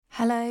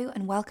Hello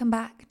and welcome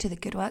back to the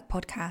Good Work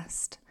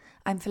podcast.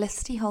 I'm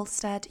Felicity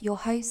Holstead, your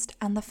host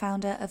and the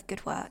founder of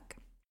Good Work.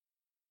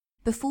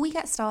 Before we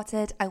get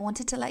started, I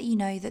wanted to let you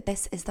know that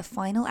this is the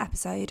final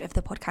episode of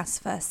the podcast's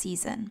first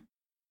season.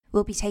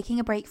 We'll be taking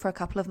a break for a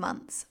couple of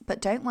months,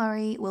 but don't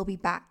worry, we'll be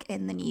back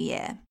in the new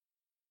year.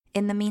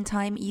 In the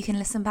meantime, you can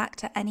listen back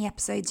to any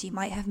episodes you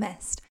might have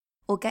missed,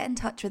 or get in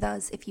touch with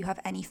us if you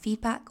have any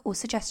feedback or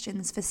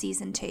suggestions for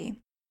season 2.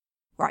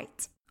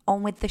 Right,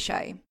 on with the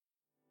show.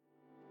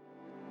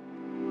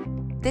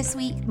 This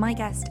week, my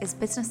guest is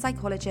business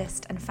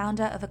psychologist and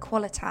founder of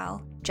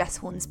Equalital, Jess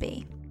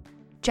Hornsby.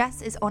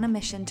 Jess is on a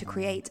mission to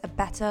create a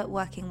better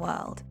working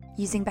world,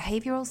 using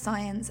behavioural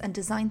science and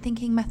design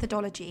thinking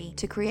methodology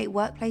to create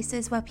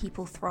workplaces where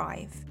people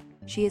thrive.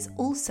 She is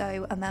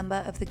also a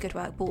member of the Good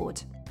Work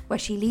Board, where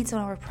she leads on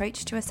our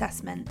approach to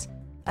assessment,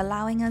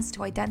 allowing us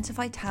to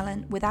identify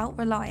talent without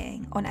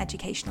relying on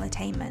educational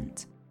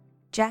attainment.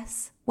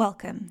 Jess,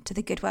 welcome to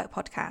the Good Work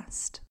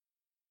podcast.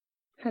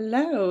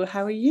 Hello,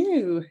 how are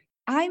you?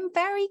 I'm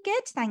very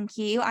good, thank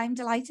you. I'm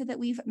delighted that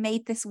we've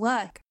made this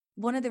work.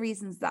 One of the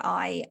reasons that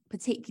I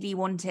particularly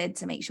wanted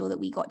to make sure that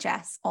we got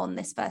Jess on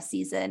this first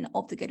season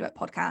of the Good Work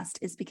podcast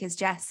is because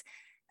Jess,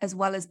 as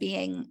well as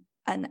being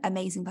an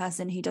amazing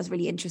person who does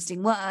really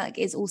interesting work,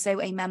 is also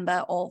a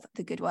member of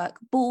the Good Work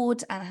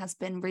Board and has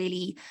been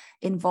really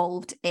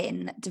involved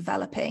in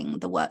developing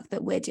the work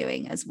that we're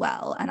doing as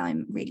well. And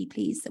I'm really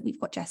pleased that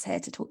we've got Jess here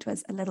to talk to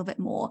us a little bit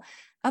more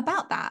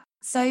about that.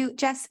 So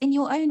Jess, in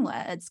your own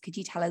words, could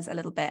you tell us a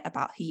little bit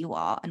about who you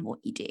are and what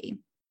you do?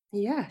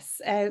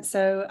 Yes,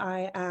 so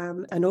I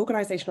am an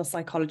organisational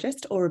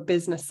psychologist or a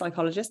business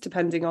psychologist,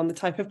 depending on the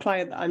type of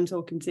client that I'm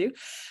talking to.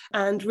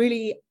 And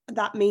really,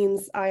 that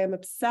means I am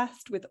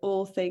obsessed with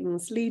all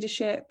things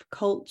leadership,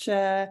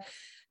 culture,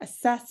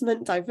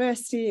 assessment,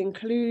 diversity,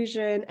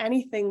 inclusion,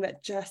 anything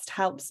that just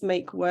helps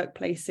make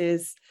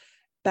workplaces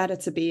better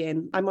to be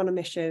in. I'm on a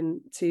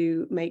mission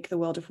to make the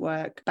world of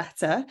work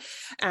better,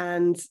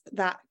 and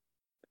that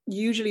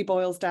usually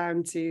boils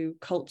down to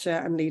culture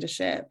and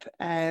leadership,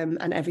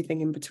 and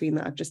everything in between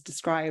that I've just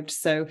described.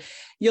 So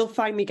you'll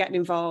find me getting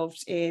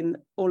involved in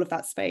all of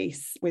that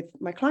space with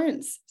my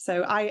clients.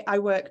 So I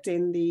worked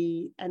in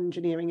the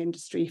engineering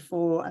industry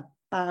for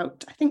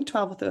about, I think,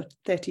 12 or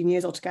 13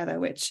 years altogether,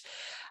 which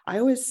I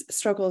always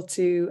struggle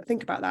to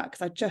think about that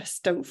because I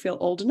just don't feel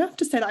old enough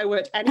to say that I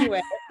worked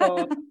anywhere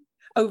for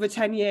over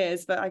 10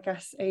 years, but I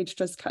guess age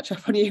does catch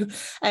up on you.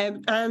 I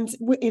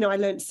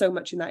learned so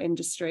much in that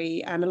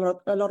industry, and a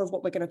lot of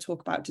what we're going to talk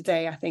about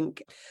today, I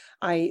think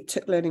I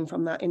took learning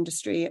from that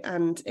industry,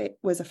 and it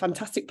was a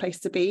fantastic place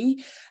to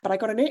be. But I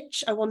got an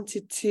itch. I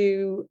wanted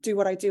to do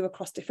what I do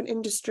across different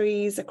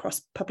industries,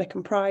 across public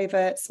and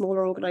private,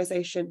 smaller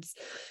organizations.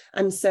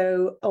 And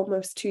so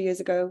almost 2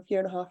 years ago, year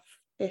and a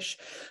half-ish,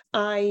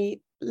 I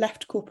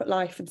left corporate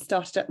life and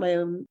started up my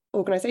own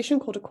organisation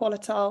called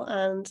Equalital.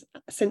 And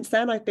since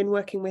then, I've been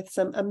working with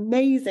some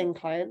amazing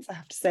clients, I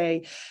have to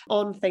say,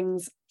 on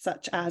things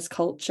such as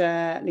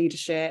culture,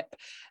 leadership,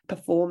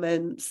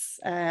 performance.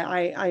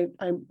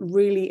 I'm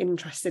really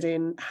interested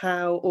in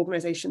how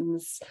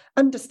organisations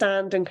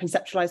understand and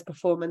conceptualise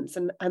performance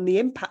and the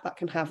impact that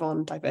can have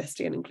on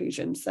diversity and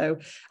inclusion. So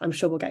I'm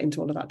sure we'll get into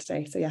all of that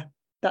today. So yeah,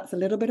 that's a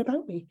little bit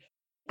about me.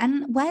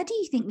 And where do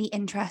you think the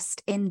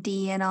interest in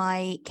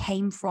D&I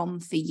came from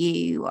for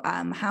you?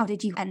 How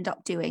did you end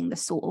up doing the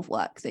sort of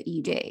work that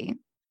you do?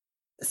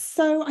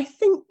 So I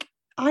think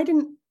I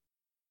didn't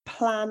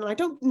plan, I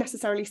don't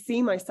necessarily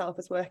see myself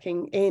as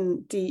working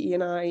in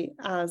DE&I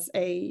as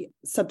a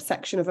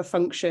subsection of a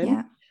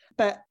function,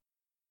 but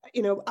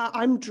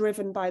I'm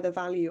driven by the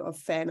value of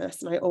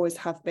fairness, and I always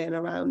have been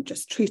around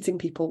just treating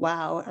people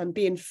well and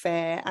being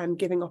fair and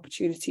giving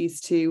opportunities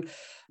to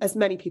as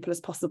many people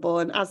as possible.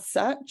 And as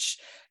such,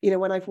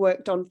 when I've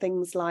worked on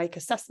things like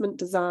assessment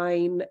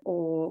design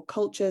or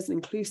cultures and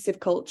inclusive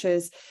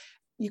cultures,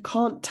 you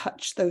can't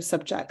touch those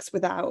subjects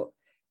without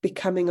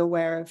becoming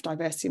aware of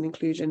diversity and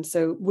inclusion.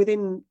 So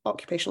within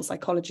occupational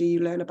psychology, you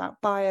learn about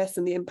bias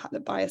and the impact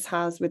that bias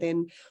has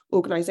within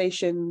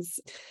organizations.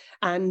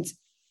 And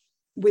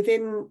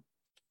within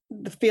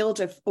the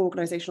field of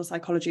organizational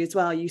psychology as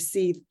well, you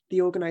see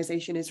the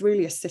organization is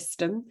really a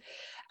system.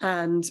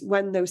 And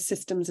when those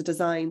systems are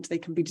designed, they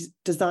can be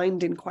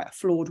designed in quite a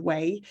flawed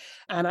way.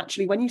 And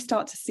actually, when you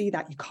start to see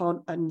that, you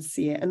can't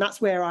unsee it. And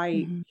that's where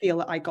I feel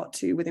that I got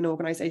to within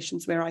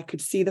organizations, where I could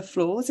see the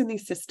flaws in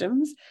these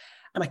systems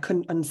and I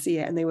couldn't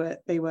unsee it. And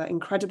they were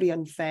incredibly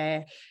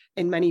unfair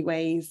in many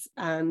ways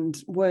and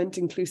weren't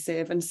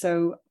inclusive. And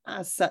so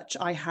as such,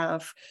 I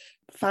have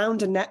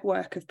found a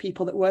network of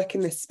people that work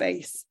in this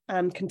space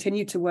and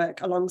continue to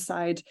work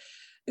alongside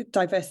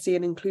diversity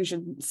and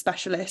inclusion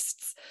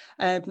specialists.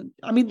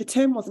 The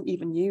term wasn't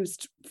even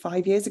used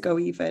 5 years ago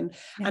even.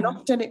 And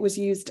often it was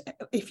used,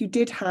 if you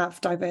did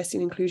have diversity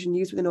and inclusion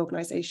used within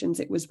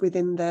organizations, it was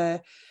within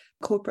the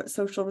corporate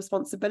social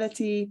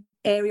responsibility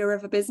area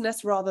of a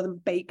business rather than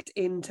baked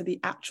into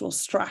the actual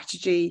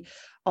strategy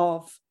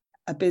of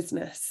a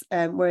business,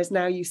 whereas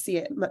now you see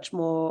it much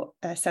more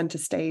centre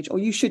stage, or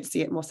you should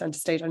see it more centre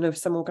stage. I know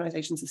some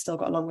organisations have still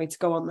got a long way to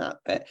go on that,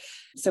 but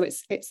so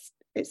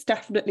it's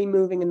definitely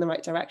moving in the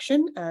right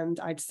direction. And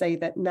I'd say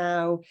that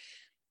now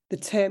the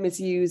term is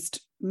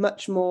used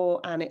much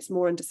more and it's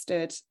more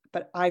understood,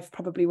 but I've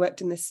probably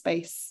worked in this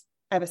space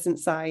ever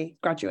since I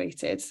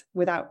graduated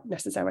without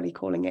necessarily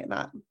calling it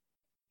that.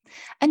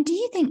 And do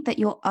you think that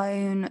your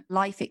own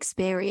life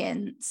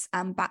experience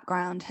and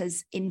background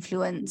has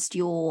influenced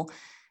your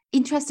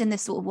interest in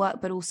this sort of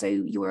work, but also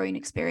your own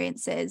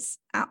experiences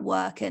at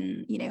work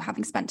and, you know,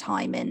 having spent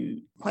time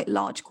in quite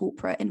large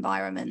corporate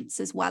environments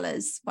as well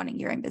as running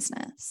your own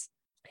business?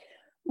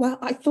 Well,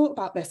 I thought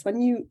about this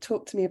when you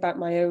talked to me about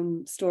my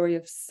own story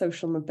of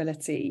social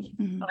mobility.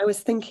 Mm-hmm. I was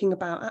thinking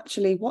about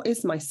actually, what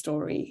is my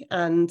story?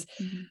 And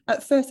mm-hmm.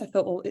 at first I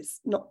thought, well, it's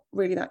not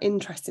really that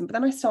interesting. But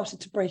then I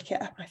started to break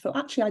it up. I thought,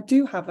 actually, I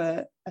do have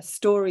a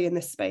story in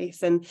this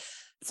space. And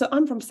so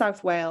I'm from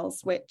South Wales,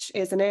 which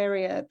is an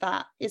area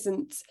that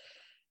isn't,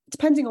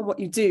 depending on what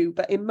you do,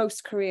 but in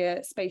most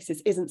career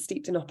spaces, isn't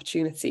steeped in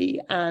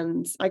opportunity.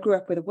 And I grew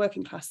up with a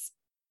working class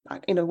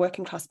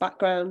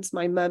background.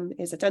 My mum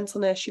is a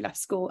dental nurse. She left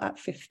school at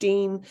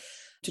 15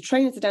 to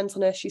train as a dental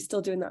nurse. She's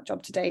still doing that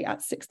job today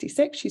at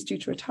 66. She's due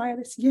to retire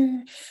this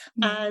year.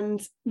 And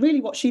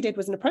really what she did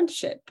was an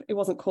apprenticeship. It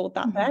wasn't called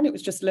that then. It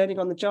was just learning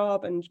on the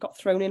job, and got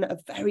thrown in at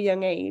a very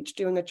young age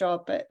doing a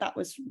job, but that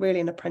was really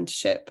an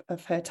apprenticeship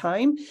of her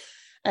time.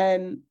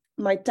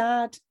 My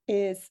dad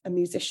is a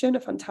musician, a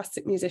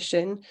fantastic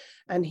musician,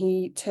 and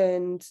he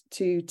turned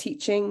to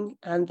teaching.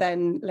 And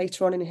then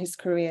later on in his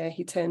career,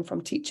 he turned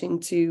from teaching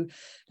to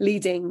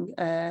leading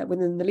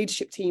within the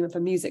leadership team of a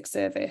music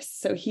service.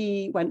 So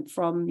he went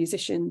from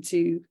musician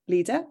to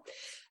leader.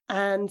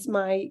 And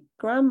my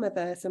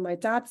grandmother, so my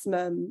dad's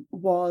mum,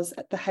 was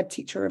the head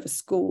teacher of a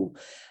school.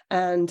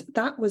 And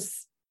that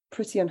was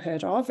pretty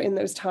unheard of in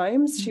those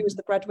times. She was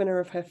the breadwinner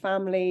of her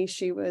family.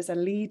 She was a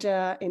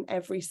leader in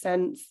every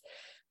sense.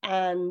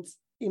 And,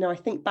 you know, I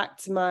think back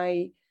to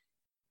my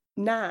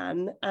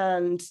nan,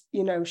 and,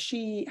 you know,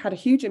 she had a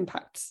huge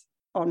impact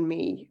on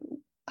me.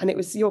 And it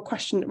was your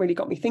question that really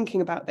got me thinking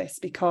about this,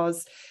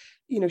 because,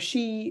 you know,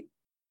 she,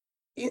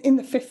 in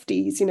the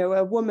 50s, you know,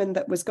 a woman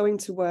that was going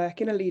to work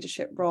in a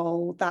leadership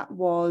role, that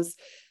was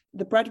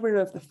the breadwinner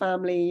of the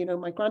family. You know,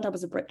 my granddad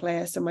was a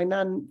bricklayer, so my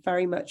nan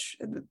very much,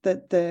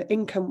 the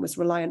income was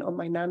reliant on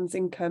my nan's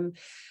income.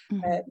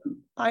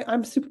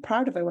 I'm super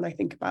proud of her when I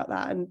think about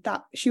that, and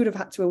that she would have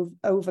had to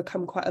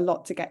overcome quite a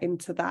lot to get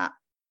into that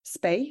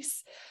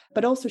space.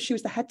 But also she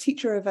was the head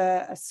teacher of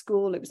a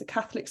school. It was a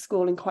Catholic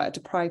school in quite a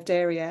deprived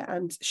area,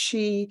 and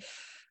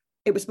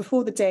it was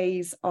before the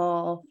days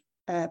of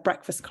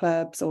breakfast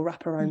clubs or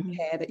wraparound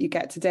care that you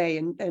get today,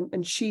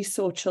 and she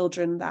saw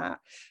children that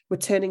were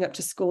turning up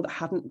to school that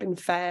hadn't been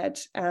fed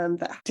and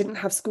that didn't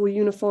have school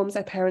uniforms.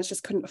 Their parents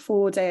just couldn't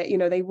afford it. You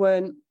know, they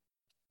weren't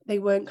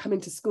coming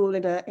to school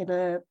in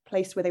a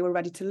place where they were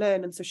ready to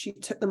learn. And so she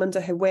took them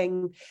under her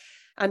wing,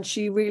 and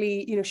she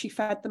really, you know, she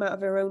fed them out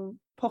of her own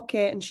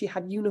pocket, and she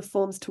had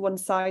uniforms to one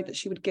side that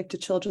she would give to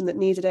children that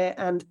needed it.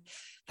 And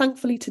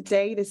thankfully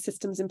today there's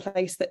systems in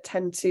place that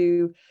tend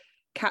to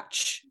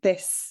catch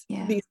these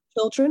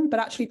children, but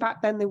actually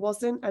back then there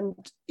wasn't. And,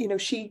 you know,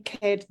 she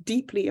cared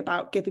deeply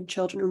about giving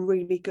children a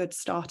really good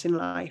start in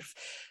life,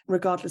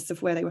 regardless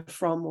of where they were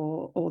from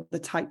or the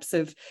types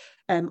of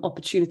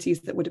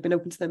opportunities that would have been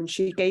open to them.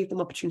 She gave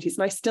them opportunities,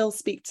 and I still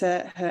speak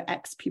to her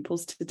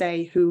ex-pupils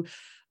today who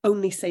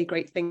only say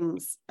great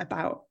things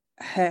about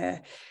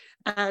her.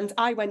 And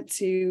I went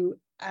to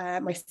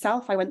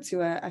myself, I went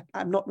to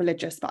I'm not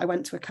religious, but I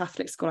went to a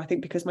Catholic school, I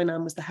think because my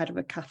nan was the head of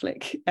a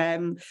Catholic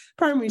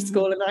primary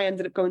school, and I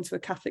ended up going to a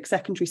Catholic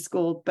secondary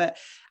school. But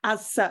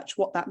as such,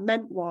 what that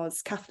meant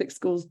was Catholic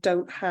schools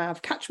don't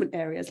have catchment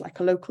areas like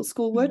a local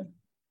school would.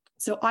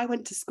 So I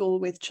went to school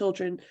with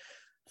children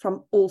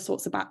from all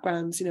sorts of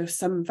backgrounds, you know,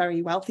 some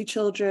very wealthy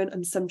children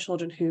and some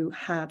children who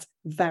had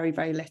very,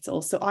 very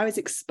little. So I was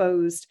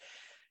exposed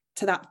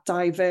to that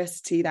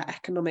diversity,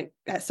 that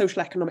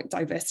social economic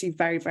diversity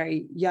very,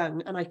 very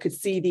young. And I could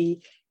see the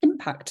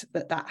impact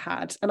that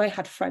had. And I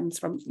had friends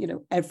from, you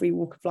know, every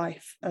walk of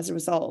life as a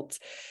result.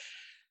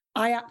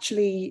 I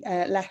actually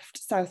left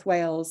South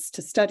Wales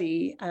to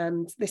study.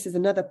 And this is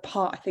another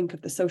part, I think,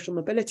 of the social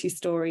mobility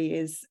story,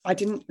 is I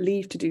didn't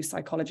leave to do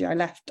psychology. I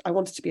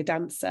wanted to be a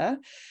dancer.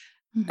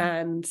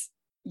 And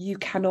you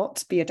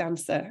cannot be a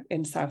dancer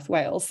in South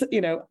Wales.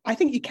 You know, I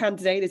think you can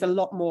today. There's a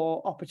lot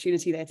more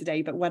opportunity there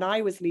today. But when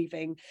I was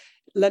leaving,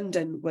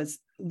 London was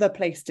the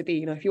place to be.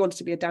 You know, if you wanted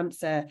to be a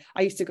dancer,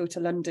 I used to go to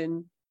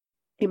London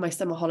in my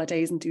summer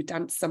holidays and do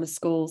dance summer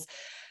schools.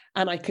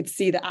 And I could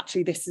see that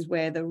actually this is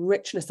where the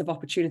richness of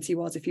opportunity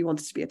was if you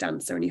wanted to be a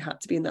dancer and you had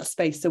to be in that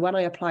space. So when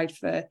I applied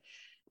for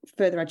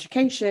further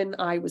education,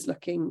 I was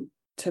looking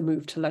to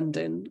move to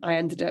London. I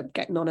ended up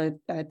getting on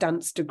a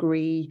dance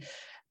degree,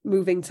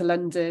 moving to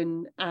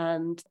London,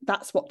 and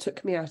that's what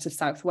took me out of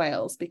South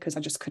Wales, because I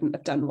just couldn't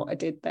have done what I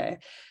did there.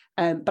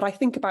 But I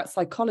think about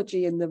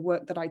psychology in the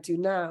work that I do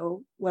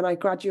now. When I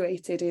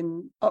graduated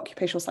in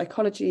occupational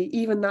psychology,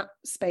 even that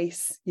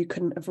space you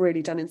couldn't have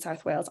really done in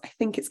South Wales. I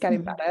think it's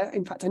getting better.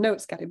 In fact, I know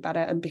it's getting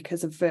better. And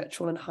because of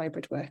virtual and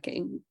hybrid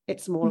working,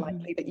 it's more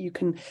likely that you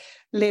can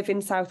live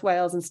in South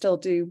Wales and still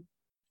do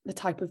the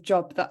type of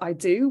job that I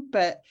do.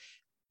 But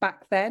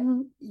back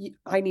then,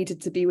 I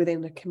needed to be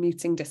within a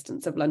commuting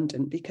distance of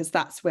London, because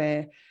that's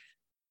where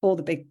all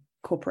the big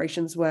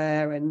corporations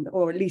were,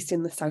 or at least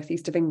in the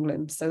southeast of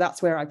England. So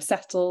that's where I've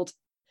settled.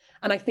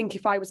 And I think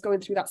if I was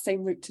going through that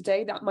same route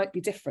today, that might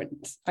be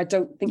different. I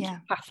don't think you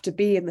have to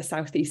be in the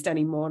southeast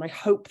anymore, and I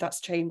hope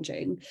that's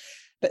changing.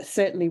 But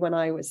certainly when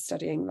I was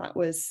studying, that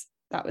was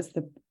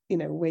the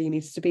where you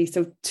needed to be.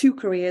 So 2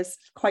 careers,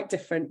 quite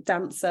different: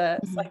 dancer,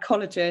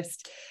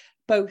 psychologist.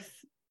 Both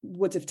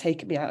would have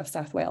taken me out of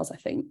South Wales, I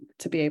think,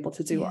 to be able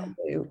to do what I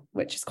do,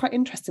 which is quite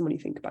interesting when you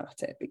think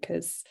about it,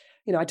 because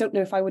I don't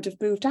know if I would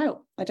have moved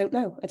out. I don't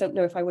know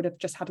if I would have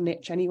just had an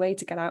itch anyway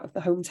to get out of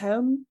the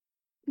hometown.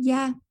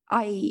 Yeah,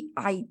 I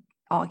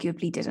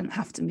arguably didn't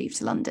have to move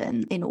to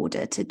London in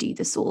order to do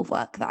the sort of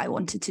work that I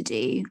wanted to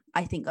do.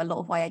 I think a lot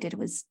of why I did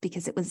was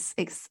because it was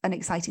an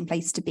exciting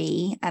place to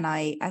be, and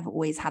I've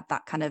always had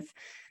that kind of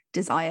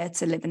desire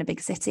to live in a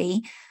big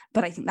city.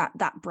 But I think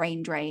that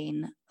brain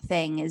drain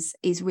thing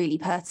is really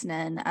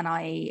pertinent, and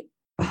I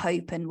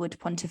hope and would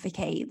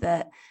pontificate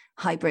that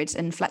hybrid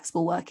and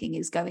flexible working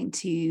is going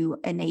to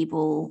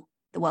enable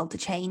the world to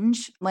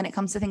change when it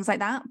comes to things like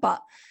that.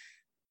 But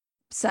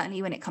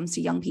certainly when it comes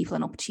to young people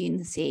and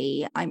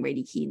opportunity, I'm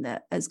really keen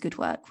that as Good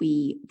Work,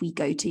 we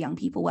go to young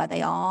people where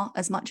they are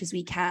as much as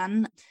we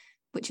can,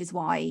 which is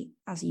why,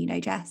 as you know,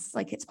 Jess,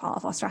 it's part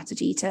of our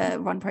strategy to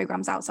run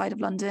programs outside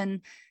of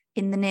London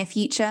in the near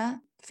future,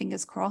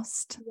 fingers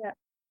crossed. Yeah.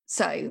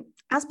 So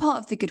as part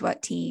of the Good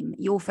Work team,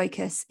 your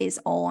focus is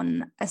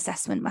on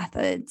assessment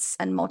methods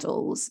and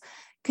models.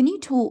 Can you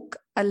talk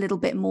a little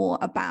bit more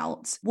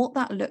about what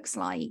that looks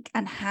like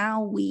and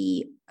how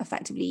we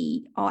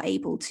effectively are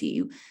able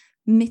to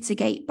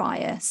mitigate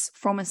bias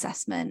from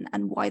assessment,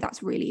 and why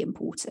that's really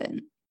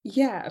important?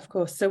 Yeah, of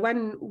course. So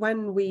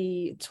when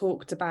we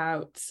talked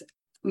about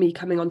me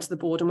coming onto the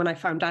board, and when I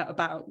found out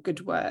about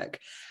Good Work,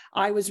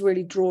 I was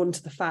really drawn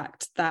to the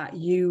fact that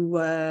you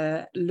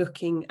were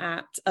looking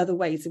at other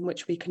ways in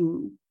which we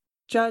can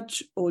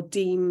judge or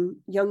deem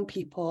young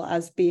people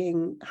as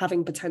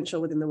having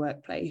potential within the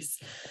workplace.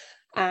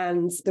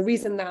 And the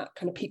reason that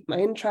kind of piqued my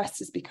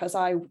interest is because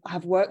I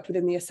have worked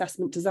within the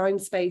assessment design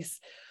space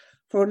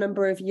for a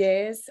number of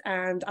years.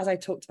 And as I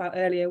talked about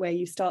earlier, where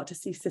you start to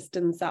see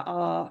systems that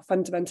are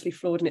fundamentally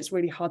flawed, and it's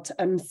really hard to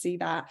unsee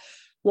that.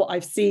 What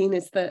I've seen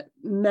is that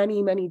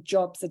many, many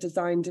jobs are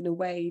designed in a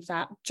way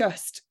that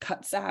just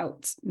cuts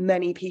out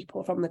many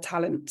people from the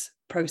talent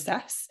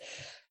process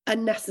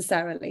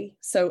unnecessarily.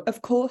 So,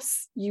 of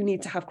course, you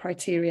need to have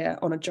criteria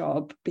on a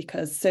job,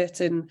 because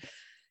certain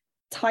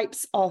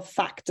types of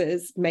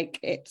factors make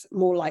it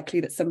more likely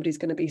that somebody's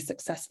going to be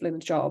successful in a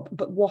job.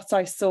 But what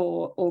I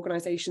saw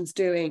organizations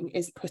doing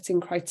is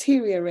putting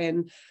criteria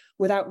in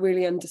without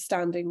really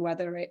understanding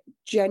whether it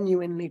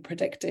genuinely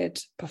predicted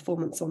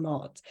performance or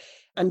not.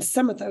 And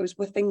some of those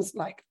were things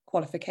like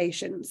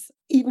qualifications.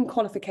 Even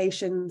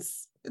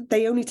qualifications,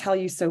 they only tell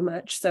you so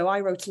much. So I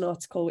wrote an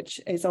article which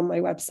is on my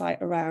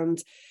website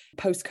around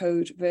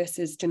postcode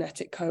versus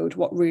genetic code,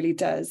 what really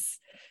does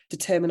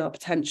determine our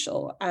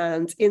potential.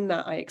 And in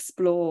that I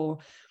explore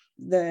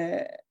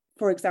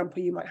for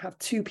example, you might have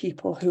 2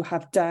 people who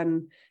have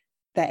done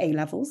their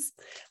A-levels.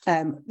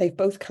 They've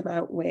both come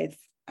out with,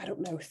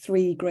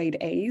 3 grade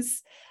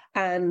A's.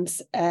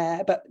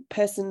 But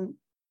person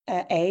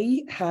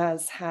A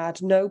has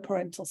had no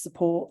parental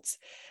support,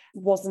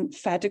 wasn't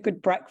fed a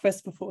good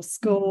breakfast before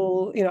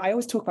school. I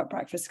always talk about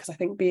breakfast because I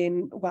think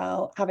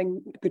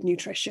having good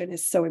nutrition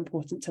is so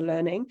important to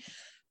learning.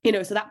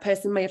 So that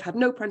person may have had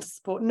no parental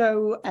support,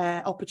 no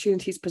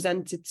opportunities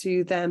presented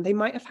to them. They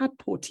might have had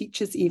poor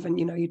teachers even,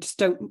 you just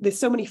don't, there's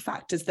so many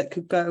factors that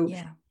could go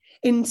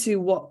into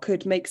what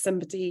could make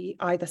somebody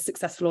either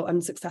successful or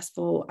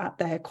unsuccessful at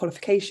their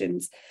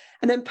qualifications.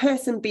 And then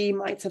person B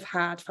might have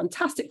had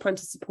fantastic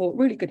parental support,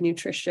 really good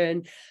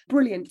nutrition,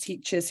 brilliant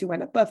teachers who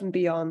went above and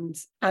beyond,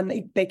 and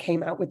they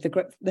came out with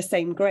the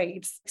same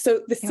grades.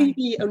 So the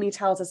CV only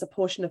tells us a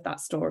portion of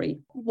that story.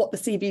 What the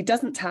CV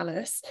doesn't tell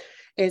us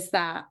is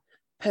that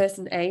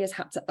person A has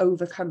had to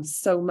overcome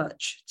so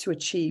much to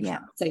achieve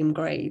that same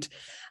grade.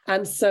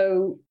 And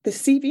so the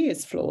CV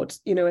is flawed,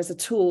 as a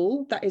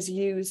tool that is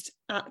used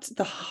at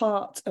the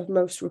heart of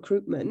most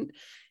recruitment,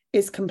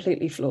 is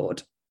completely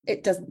flawed.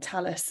 It doesn't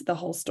tell us the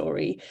whole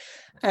story.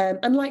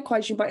 And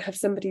likewise, you might have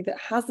somebody that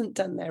hasn't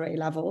done their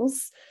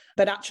A-levels,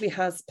 but actually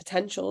has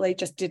potential. They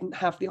just didn't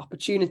have the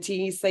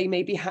opportunities. They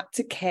maybe had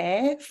to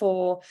care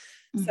for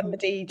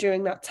somebody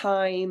during that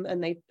time,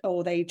 and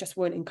they just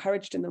weren't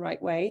encouraged in the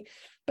right way.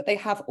 But they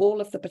have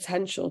all of the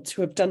potential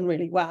to have done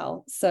really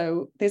well.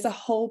 So there's a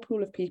whole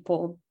pool of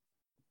people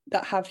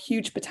that have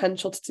huge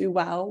potential to do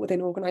well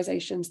within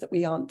organizations that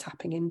we aren't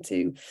tapping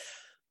into.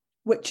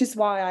 which is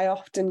why I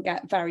often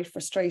get very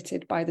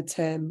frustrated by the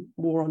term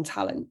war on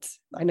talent.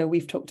 I know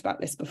we've talked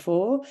about this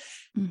before.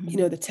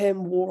 Mm-hmm. The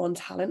term war on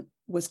talent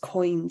was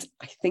coined,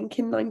 I think,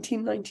 in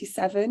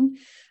 1997,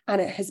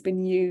 and it has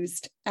been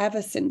used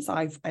ever since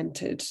I've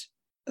entered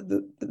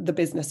the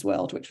business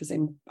world, which was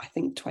in, I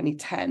think,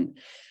 2010.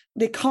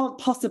 There can't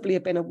possibly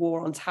have been a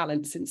war on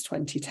talent since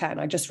 2010.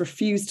 I just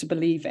refuse to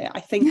believe it. I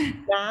think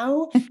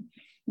now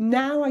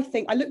I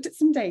think I looked at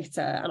some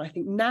data, and I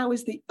think now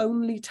is the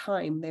only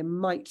time there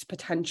might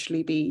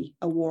potentially be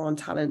a war on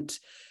talent,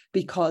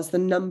 because the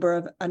number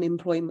of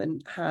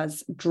unemployment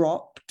has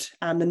dropped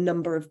and the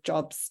number of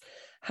jobs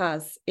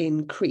has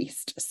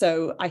increased.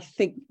 So I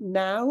think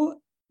now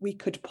we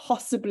could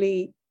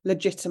possibly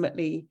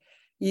legitimately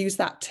use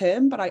that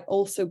term, but I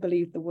also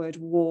believe the word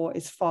war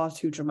is far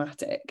too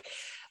dramatic.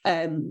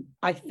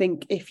 I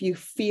think if you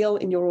feel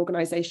in your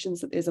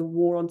organizations that there's a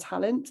war on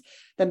talent,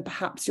 then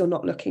perhaps you're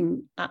not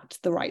looking at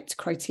the right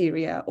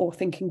criteria or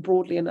thinking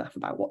broadly enough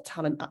about what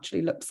talent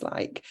actually looks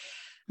like.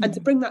 Mm-hmm. And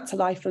to bring that to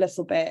life a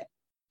little bit,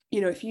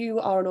 if you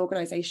are an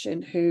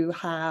organization who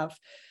have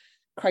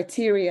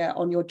criteria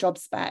on your job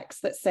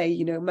specs that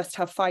say, must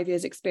have 5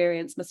 years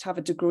experience, must have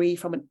a degree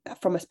from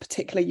a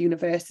particular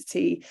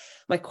university,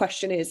 my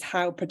question is,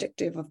 how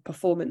predictive of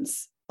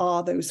performance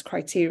are those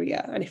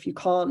criteria? And if you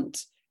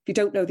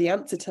don't know the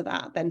answer to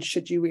that, then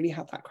should you really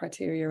have that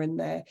criteria in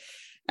there?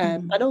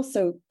 And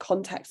also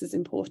context is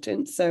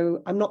important.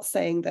 So I'm not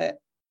saying that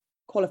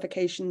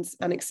qualifications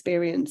and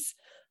experience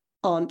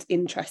aren't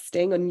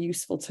interesting and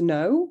useful to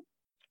know,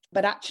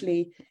 but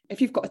actually,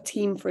 if you've got a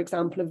team, for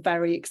example, of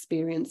very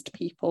experienced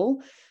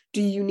people, do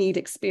you need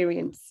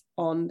experience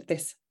on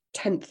this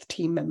 10th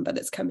team member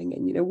that's coming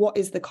in? What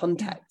is the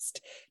context?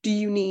 Yeah. Do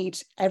you need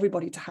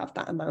everybody to have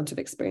that amount of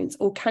experience,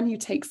 or can you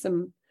take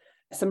some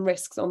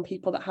risks on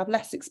people that have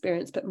less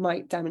experience but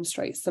might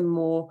demonstrate some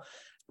more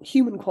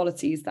human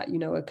qualities that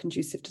are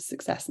conducive to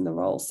success in the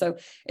role? So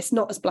it's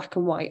not as black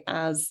and white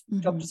as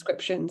job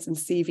descriptions and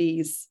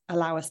CVs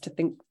allow us to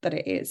think that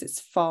it is. It's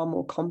far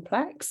more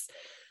complex.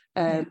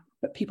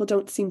 But people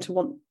don't seem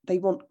to they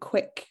want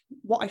quick.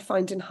 What I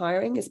find in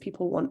hiring is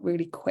people want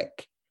really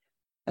quick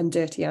and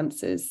dirty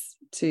answers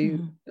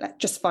to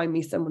just find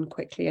me someone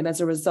quickly. And as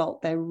a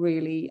result, they're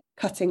really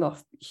cutting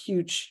off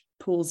huge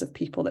pools of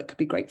people that could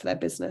be great for their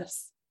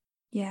business.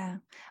 Yeah.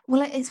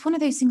 Well, it's one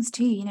of those things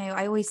too,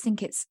 I always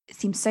think it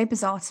seems so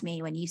bizarre to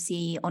me when you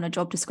see on a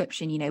job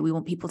description, we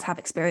want people to have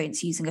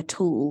experience using a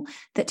tool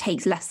that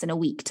takes less than a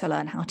week to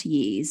learn how to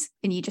use.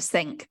 And you just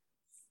think,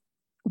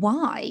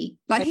 why?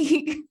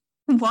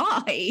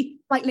 Why?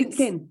 Like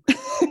LinkedIn.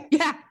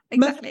 Yeah, exactly.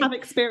 Must have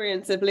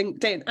experience of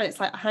LinkedIn. And it's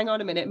like, hang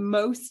on a minute.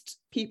 Most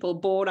people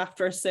born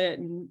after a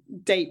certain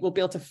date will be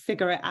able to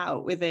figure it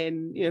out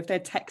within, if they're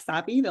tech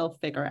savvy, they'll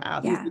figure it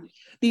out. Yeah.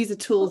 These are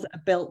tools that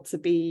are built to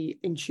be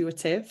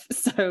intuitive.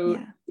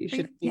 So you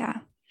should. Yeah.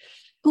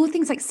 All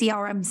things like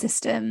CRM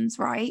systems,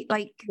 right?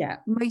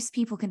 Most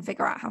people can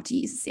figure out how to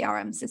use a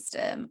CRM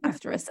system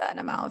after a certain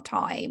amount of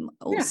time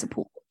or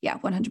support. Yeah,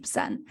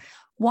 100%.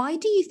 Why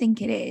do you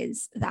think it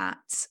is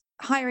that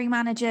hiring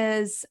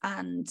managers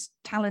and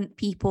talent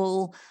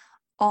people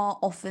are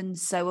often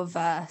so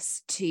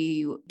averse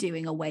to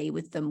doing away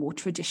with the more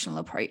traditional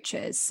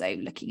approaches? So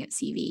looking at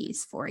CVs,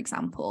 for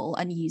example,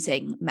 and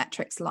using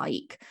metrics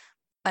like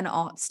an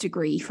arts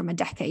degree from a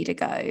decade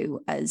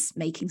ago as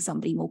making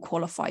somebody more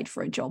qualified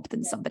for a job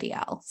than somebody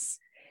else.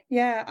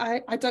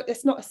 Yeah, I don't,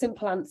 it's not a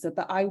simple answer,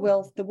 but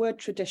the word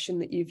tradition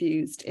that you've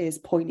used is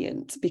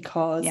poignant,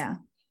 because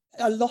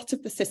a lot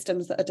of the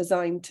systems that are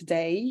designed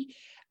today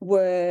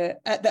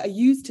that are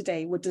used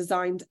today were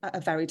designed at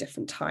a very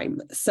different time.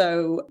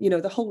 So,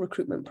 the whole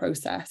recruitment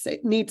process,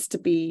 it needs to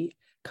be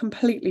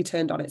completely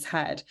turned on its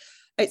head.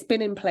 It's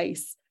been in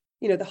place,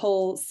 the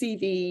whole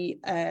CV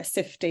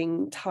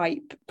sifting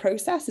type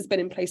process has been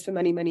in place for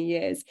many, many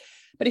years.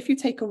 But if you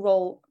take a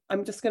role,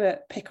 I'm just going to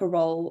pick a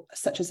role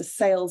such as a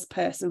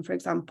salesperson, for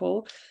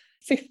example,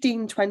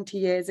 15, 20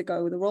 years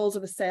ago, the role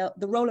of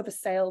a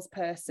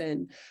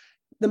salesperson,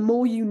 the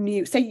more you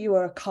knew, say you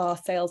were a car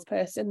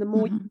salesperson, the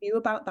more you knew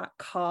about that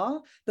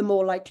car, the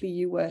more likely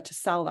you were to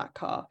sell that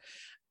car.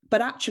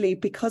 But actually,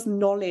 because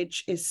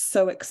knowledge is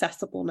so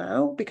accessible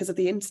now, because of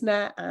the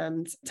internet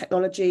and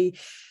technology,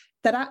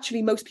 that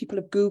actually most people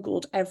have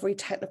Googled every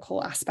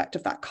technical aspect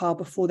of that car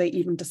before they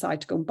even decide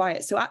to go and buy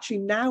it. So actually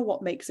now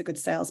what makes a good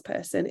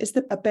salesperson is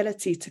the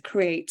ability to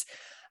create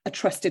a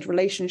trusted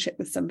relationship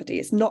with somebody.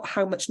 It's not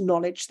how much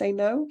knowledge they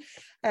know.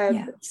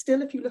 But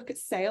still, if you look at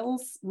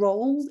sales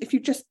roles, if you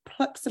just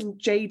pluck some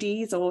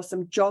JDs or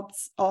some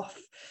jobs off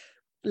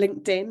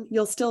LinkedIn,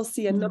 you'll still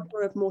see a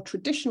number of more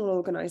traditional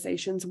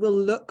organizations will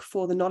look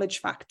for the knowledge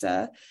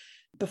factor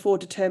before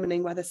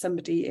determining whether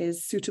somebody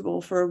is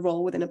suitable for a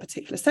role within a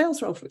particular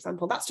sales role, for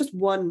example. That's just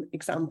one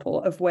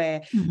example of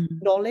where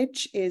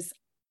knowledge is,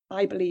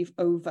 I believe,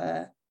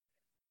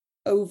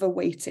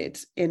 overweighted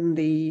in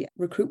the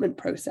recruitment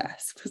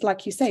process. Because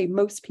like you say,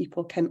 most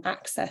people can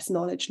access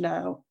knowledge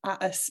now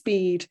at a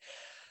speed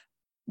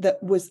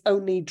that was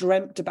only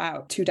dreamt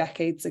about 2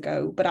 decades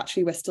ago, but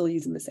actually we're still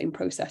using the same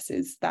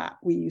processes that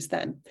we used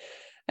then.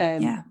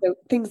 So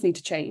things need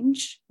to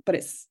change, but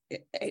it's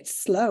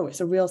slow. It's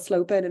a real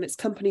slow burn, and it's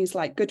companies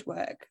like Good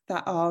Work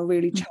that are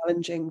really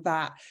challenging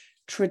that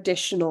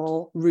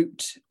traditional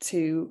route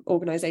to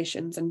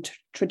organizations and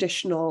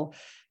traditional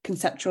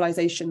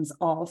conceptualizations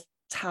of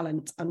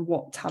talent and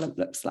what talent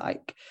looks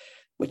like,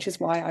 which is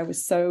why I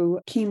was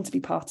so keen to be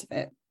part of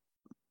it.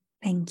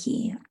 Thank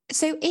you.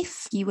 So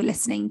if you were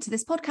listening to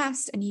this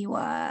podcast and you were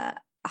a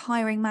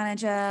hiring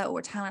manager or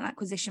a talent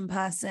acquisition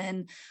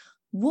person,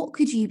 what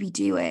could you be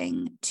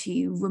doing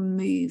to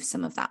remove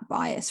some of that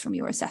bias from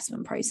your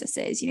assessment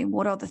processes?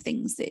 What are the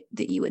things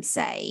that you would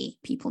say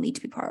people need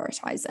to be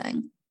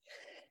prioritizing?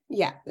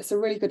 Yeah, it's a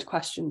really good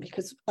question,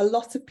 because a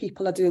lot of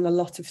people are doing a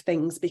lot of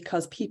things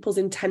because people's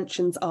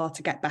intentions are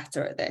to get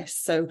better at this.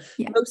 So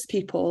most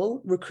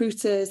people,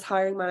 recruiters,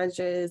 hiring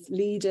managers,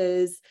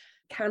 leaders,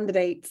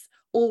 candidates,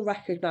 all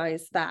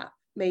recognize that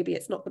maybe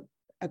it's not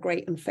a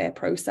great and fair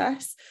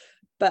process.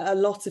 But a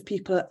lot of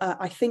people,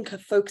 I think, are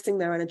focusing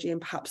their energy in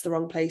perhaps the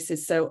wrong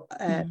places. So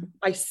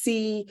I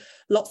see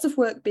lots of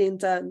work being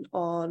done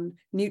on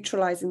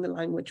neutralizing the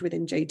language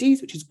within JDs,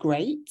 which is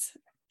great.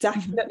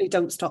 Definitely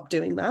don't stop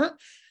doing that.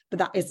 But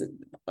that isn't,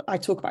 I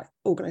talk about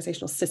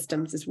organizational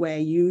systems is where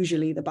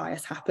usually the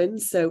bias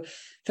happens. So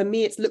for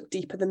me, it's look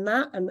deeper than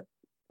that. And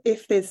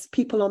if there's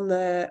people on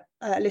the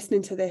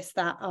listening to this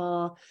that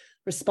are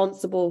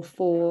responsible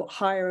for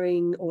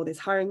hiring, or there's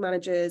hiring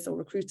managers or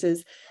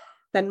recruiters,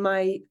 then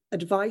my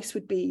advice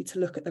would be to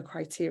look at the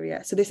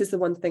criteria. So this is the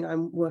one thing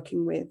I'm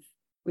working with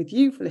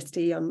you,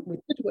 Felicity, with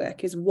Good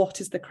Work, is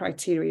what is the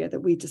criteria that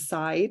we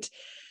decide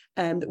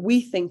that we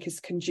think is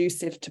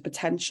conducive to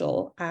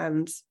potential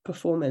and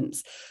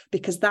performance,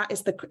 because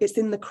it's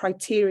in the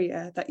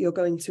criteria that you're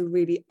going to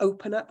really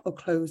open up or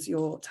close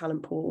your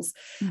talent pools.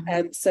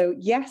 So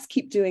yes,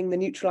 keep doing the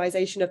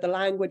neutralization of the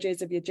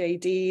languages of your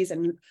JDs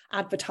and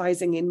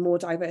advertising in more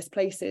diverse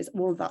places.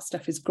 All of that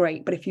stuff is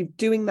great, but if you're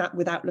doing that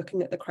without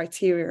looking at the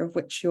criteria of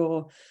which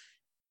you're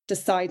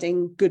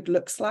deciding good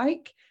looks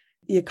like,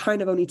 you're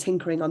kind of only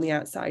tinkering on the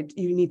outside.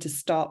 You need to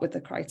start with the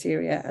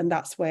criteria, and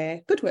that's where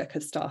Good Work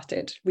has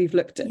started. We've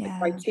looked at the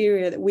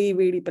criteria that we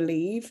really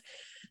believe,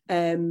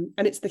 and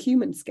it's the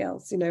human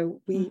skills.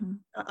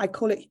 I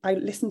call it, I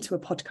listened to a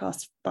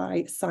podcast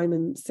by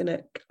Simon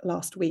Sinek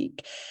last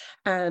week,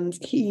 and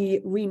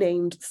he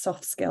renamed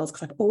soft skills,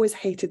 because I've always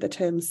hated the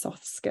term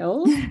soft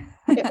skills.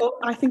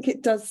 I think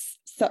it does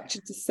such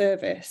a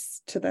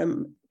disservice to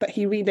them, but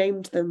he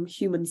renamed them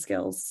human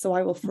skills. So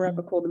I will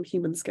forever call them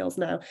human skills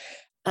now.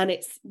 And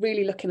it's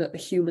really looking at the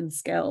human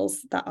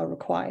skills that are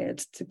required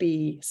to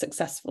be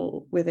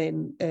successful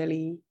within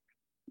early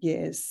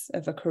years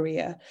of a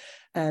career.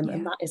 And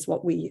that is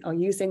what we are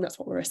using. That's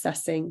what we're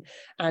assessing.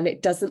 And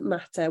it doesn't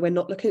matter. We're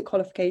not looking at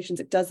qualifications.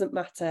 It doesn't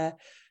matter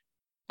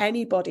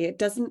anybody. It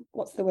doesn't,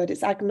 what's the word?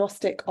 It's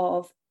agnostic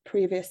of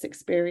previous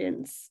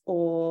experience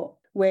or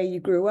where you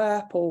grew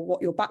up or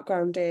what your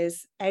background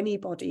is.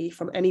 Anybody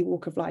from any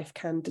walk of life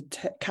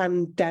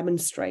can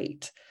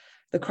demonstrate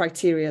the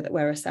criteria that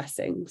we're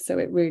assessing. So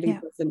it really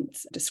doesn't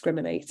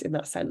discriminate in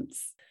that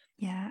sense.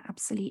 Yeah,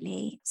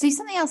 absolutely. So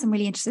something else I'm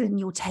really interested in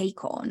your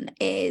take on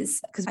is,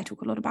 because I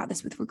talk a lot about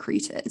this with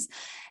recruiters,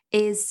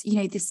 is,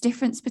 this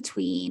difference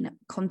between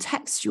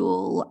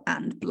contextual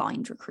and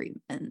blind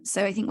recruitment.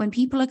 So I think when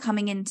people are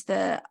coming into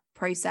the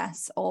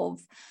process of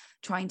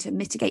trying to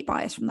mitigate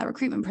bias from their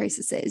recruitment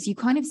processes, you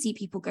kind of see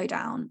people go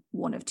down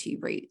one of two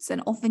routes.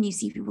 And often you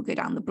see people go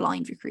down the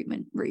blind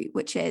recruitment route,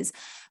 which is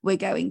we're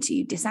going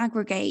to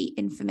disaggregate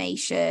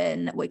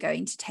information. We're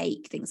going to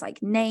take things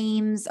like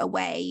names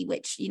away,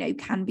 which,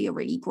 can be a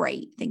really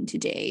great thing to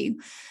do.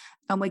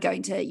 And we're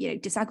going to,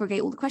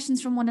 disaggregate all the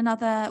questions from one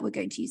another. We're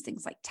going to use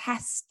things like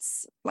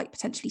tests, like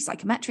potentially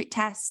psychometric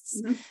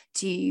tests,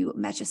 to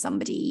measure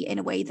somebody in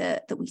a way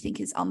that we think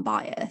is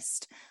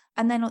unbiased.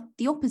 And then at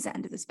the opposite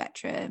end of the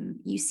spectrum,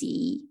 you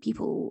see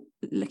people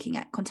looking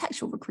at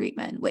contextual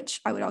recruitment,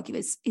 which I would argue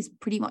is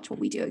pretty much what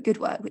we do at Good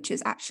Work, which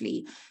is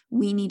actually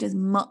we need as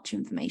much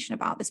information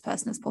about this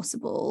person as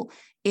possible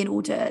in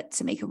order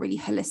to make a really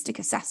holistic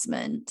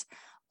assessment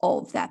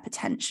of their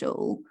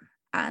potential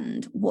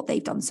and what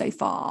they've done so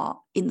far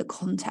in the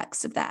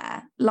context of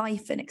their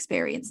life and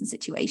experience and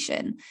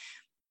situation.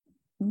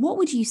 What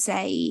would you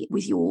say,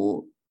 with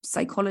your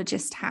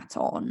psychologist hat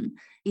on,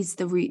 is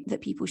the route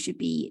that people should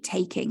be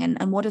taking,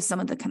 and what are some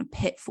of the kind of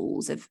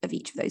pitfalls of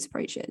each of those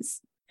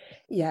approaches?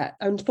 Yeah,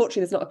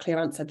 unfortunately, there's not a clear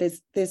answer.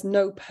 There's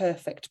no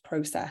perfect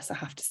process, I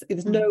have to say.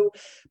 There's no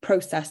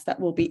process that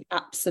will be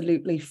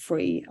absolutely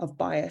free of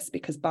bias,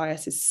 because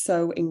bias is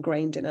so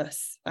ingrained in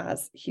us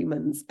as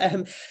humans.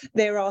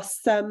 There are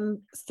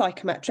some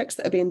psychometrics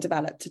that are being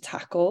developed to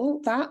tackle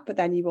that, but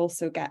then you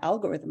also get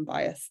algorithm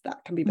bias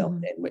that can be built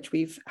in, which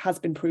has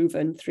been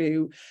proven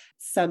through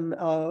some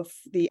of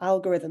the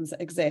algorithms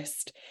that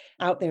exist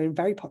out there in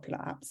very popular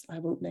apps. I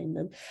won't name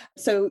them.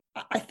 So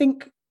I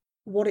think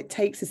what it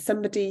takes is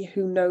somebody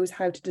who knows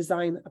how to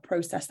design a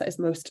process that is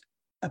most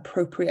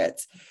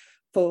appropriate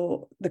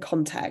for the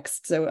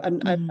context. So I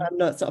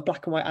know it's not a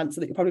black and white answer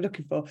that you're probably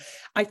looking for.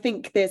 I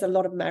think there's a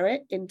lot of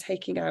merit in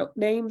taking out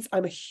names.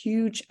 I'm a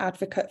huge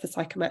advocate for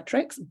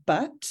psychometrics,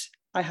 but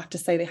I have to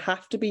say they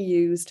have to be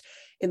used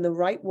in the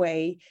right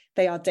way.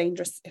 They are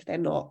dangerous if they're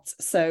not.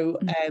 So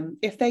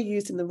if they're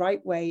used in the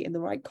right way, in the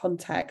right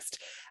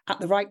context, at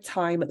the right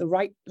time, at the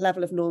right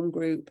level of norm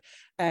group,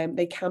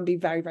 they can be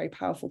very, very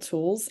powerful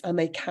tools, and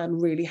they can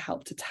really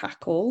help to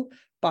tackle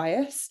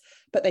bias,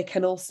 but they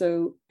can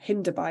also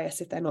hinder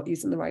bias if they're not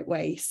used in the right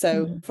way.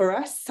 So for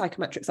us,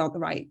 psychometrics aren't the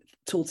right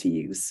tool to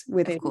use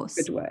within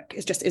good work.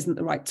 It just isn't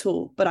the right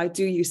tool. But I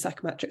do use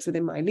psychometrics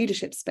within my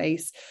leadership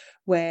space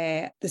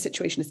where the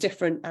situation is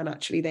different, and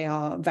actually they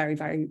are very,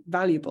 very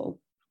valuable.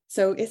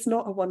 So it's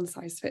not a one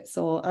size fits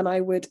all. And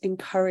I would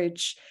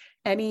encourage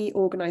any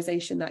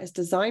organization that is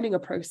designing a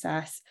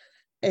process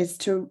is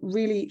to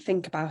really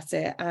think about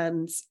it.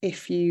 And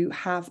if you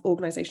have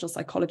organizational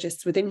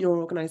psychologists within your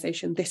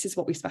organization, this is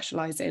what we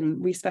specialize in.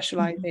 We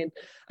specialize in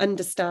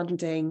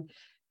understanding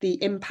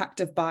the impact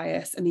of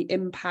bias and the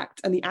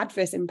impact and the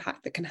adverse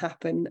impact that can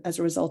happen as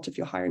a result of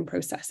your hiring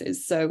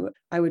processes. So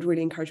I would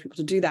really encourage people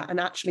to do that. And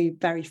actually,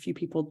 very few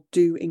people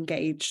do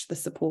engage the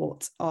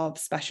support of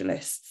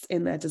specialists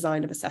in their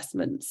design of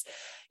assessments.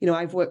 You know,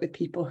 I've worked with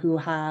people who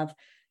have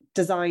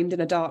designed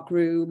in a dark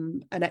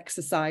room an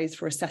exercise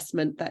for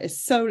assessment that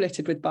is so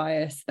littered with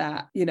bias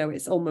that, you know,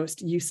 it's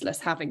almost useless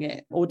having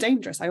it, or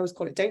dangerous. I always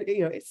call it,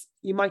 you know, it's,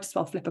 you might as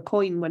well flip a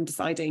coin when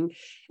deciding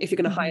if you're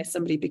going to hire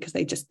somebody, because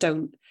they just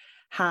don't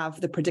have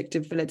the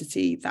predictive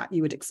validity that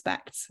you would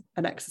expect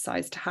an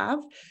exercise to have.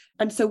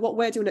 And so what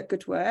we're doing at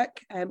Good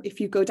Work, if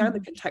you go down the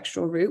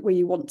contextual route where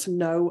you want to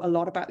know a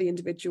lot about the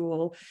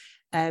individual,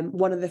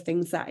 one of the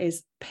things that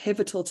is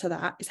pivotal to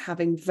that is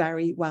having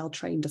very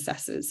well-trained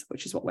assessors,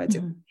 which is what we're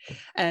doing.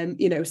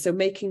 You know, so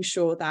making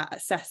sure that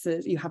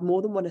assessors, you have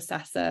more than one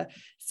assessor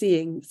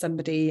seeing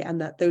somebody,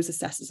 and that those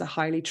assessors are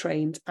highly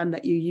trained, and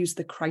that you use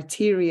the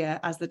criteria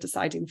as the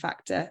deciding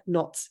factor,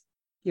 not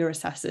your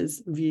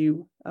assessor's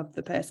view of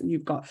the person.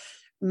 You've got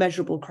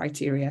measurable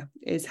criteria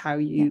is how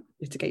you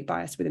mitigate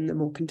bias within the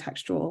more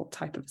contextual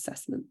type of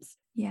assessments.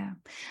 Yeah.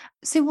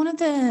 So one of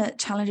the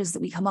challenges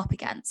that we come up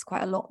against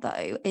quite a lot,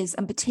 though, is,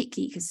 and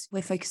particularly because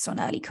we're focused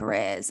on early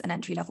careers and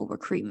entry-level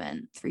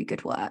recruitment through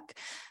Good Work,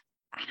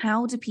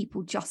 how do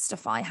people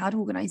justify, how do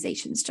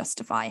organizations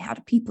justify, how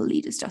do people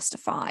leaders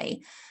justify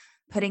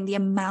putting the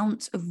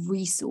amount of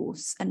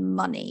resource and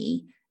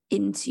money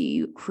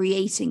into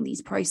creating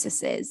these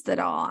processes that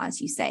are,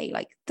 as you say,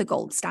 like the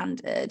gold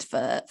standard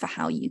for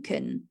how you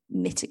can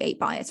mitigate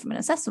bias from an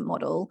assessment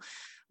model,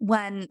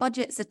 when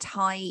budgets are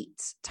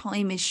tight,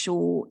 time is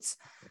short?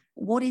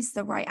 What is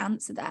the right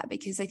answer there?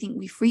 Because I think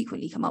we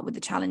frequently come up with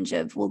the challenge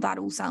of, well, that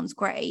all sounds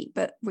great,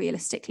 but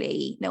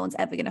realistically, no one's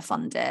ever going to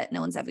fund it.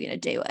 No one's ever going to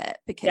do it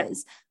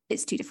because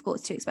it's too difficult,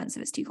 it's too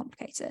expensive, it's too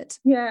complicated.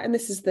 Yeah, and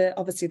this is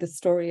obviously the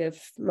story of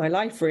my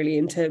life, really,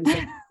 in terms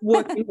of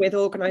working with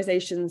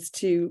organizations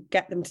to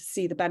get them to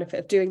see the benefit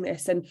of doing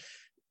this. And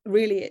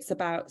really, it's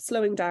about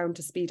slowing down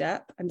to speed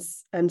up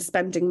and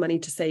spending money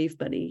to save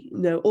money. You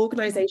know,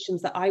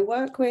 organizations that I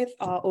work with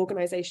are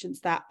organizations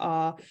that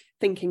are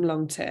thinking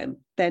long term.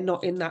 They're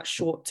not in that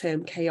short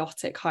term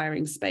chaotic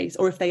hiring space,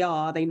 or if they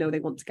are, they know they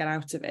want to get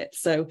out of it.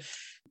 So,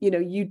 you know,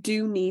 you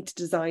do need to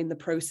design the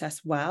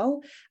process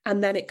well,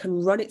 and then it can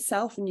run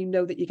itself, and you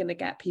know that you're going to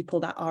get people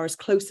that are as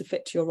close a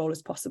fit to your role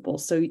as possible.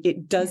 So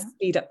it does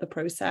speed up the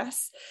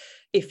process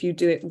if you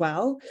do it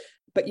well.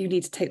 But you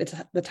need to take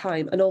the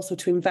time, and also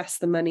to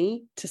invest the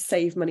money to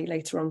save money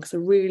later on, because a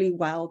really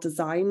well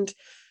designed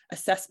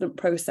assessment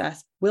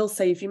process will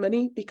save you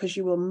money, because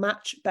you will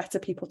match better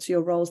people to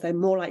your roles. They're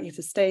more likely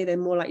to stay, they're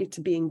more likely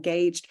to be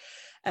engaged,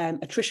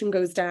 attrition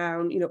goes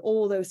down, you know,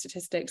 all those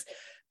statistics.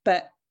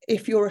 But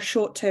if you're a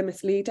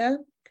short-termist leader,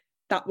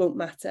 that won't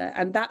matter.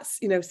 And that's,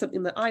 you know,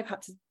 something that I've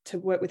had to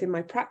work with in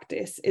my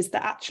practice, is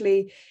that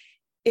actually,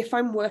 if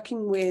I'm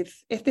working with,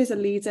 if there's a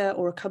leader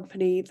or a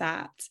company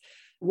that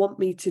want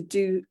me to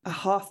do a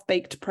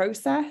half-baked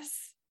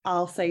process,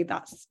 I'll say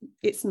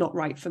it's not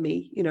right for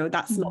me. You know,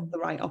 that's not the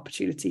right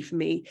opportunity for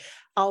me.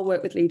 I'll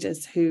work with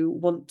leaders who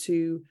want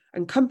to,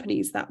 and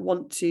companies that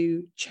want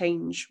to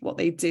change what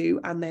they do,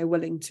 and they're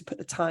willing to put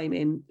the time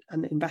in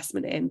and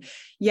investment in.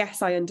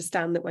 Yes, I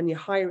understand that when you're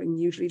hiring,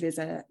 usually there's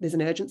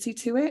an urgency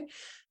to it,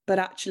 but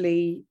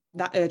actually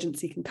that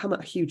urgency can come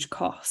at a huge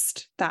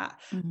cost. That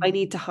I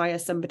need to hire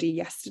somebody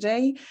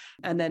yesterday,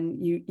 and then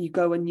you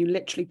go and you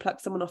literally pluck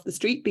someone off the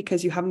street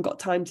because you haven't got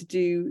time to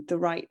do the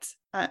right,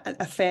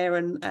 a fair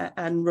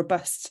and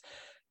robust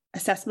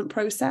assessment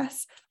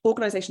process.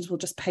 Organizations will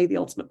just pay the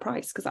ultimate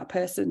price because that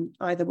person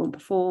either won't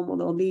perform or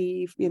they'll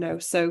leave, you know.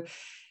 So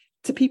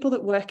to people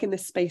that work in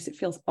this space, it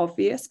feels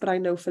obvious, but I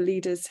know for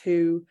leaders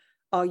who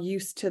are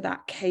used to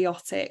that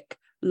chaotic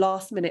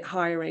last minute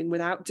hiring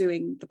without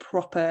doing the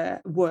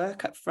proper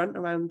work up front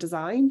around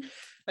design,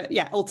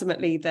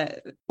 ultimately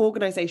the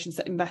organizations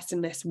that invest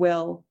in this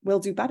will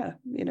do better,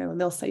 you know, and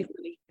they'll save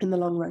money in the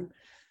long run.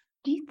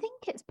 Do you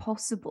think it's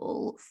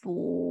possible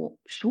for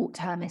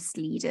short-termist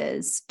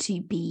leaders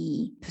to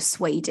be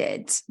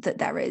persuaded that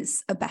there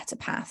is a better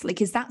path?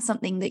 Like, is that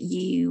something that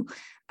you,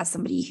 as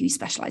somebody who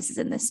specializes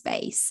in this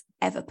space,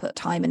 ever put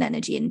time and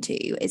energy into?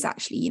 Is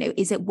actually,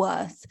 is it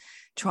worth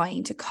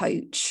trying to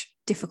coach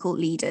difficult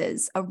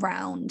leaders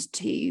around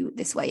to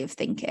this way of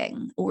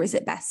thinking? Or is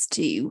it best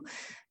to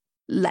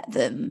let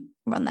them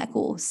run their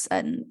course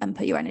and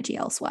put your energy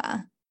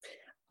elsewhere?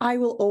 I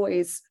will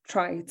always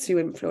try to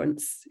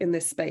influence in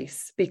this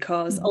space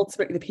because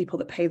ultimately the people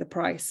that pay the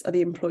price are the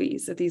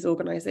employees of these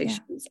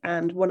organizations. Yeah.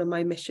 And one of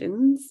my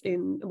missions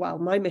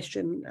my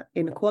mission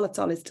in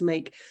Equalitol is to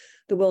make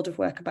the world of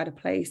work a better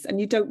place. And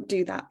you don't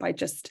do that by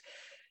just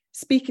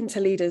speaking to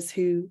leaders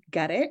who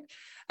get it.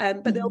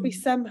 But there'll be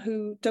some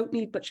who don't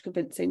need much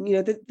convincing.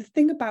 The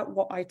thing about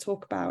what I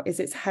talk about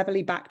is it's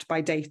heavily backed by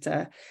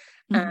data.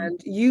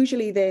 And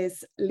usually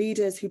there's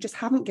leaders who just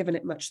haven't given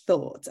it much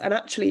thought. And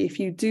actually, if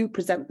you do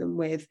present them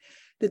with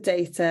the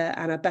data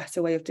and a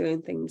better way of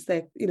doing things,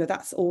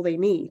 that's all they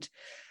need.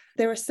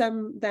 There are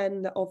some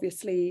then that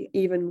obviously,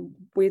 even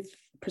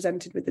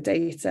presented with the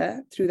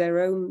data through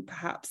their own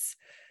perhaps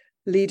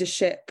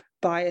leadership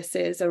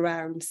biases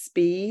around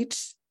speed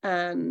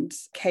and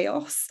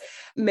chaos,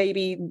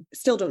 maybe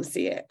still don't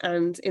see it.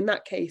 And in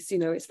that case,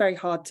 it's very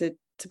hard to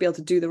be able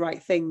to do the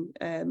right thing.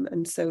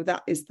 And so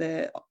that is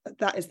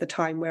the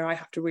time where I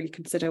have to really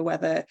consider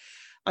whether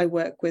I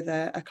work with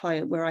a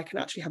client where I can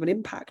actually have an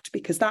impact,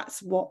 because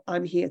that's what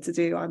I'm here to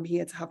do. I'm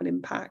here to have an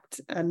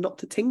impact and not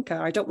to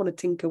tinker. I don't want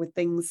to tinker with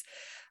things.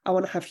 I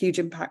want to have huge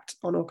impact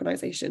on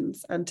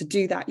organizations. And to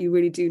do that, you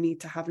really do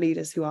need to have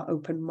leaders who are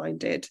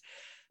open-minded,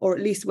 or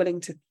at least willing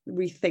to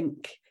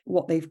rethink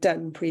what they've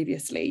done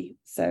previously.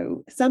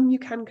 So some you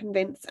can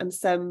convince and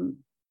some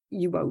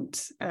you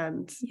won't,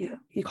 and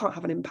you can't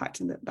have an impact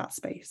in that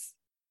space.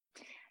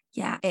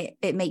 Yeah,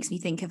 it makes me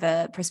think of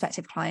a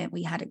prospective client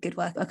we had at Good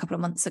Work a couple of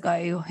months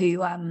ago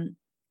who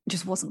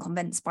just wasn't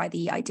convinced by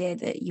the idea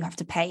that you have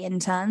to pay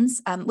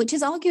interns, which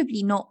is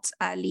arguably not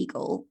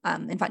legal.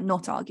 In fact,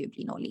 not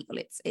arguably not legal.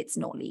 It's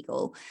not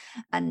legal.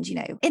 And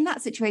in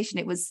that situation,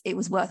 it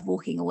was worth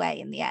walking away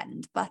in the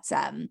end. But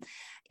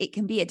it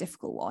can be a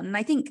difficult one. And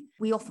I think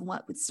we often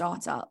work with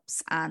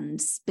startups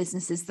and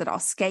businesses that are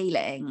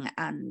scaling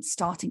and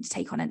starting to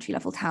take on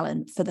entry-level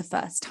talent for the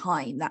first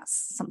time.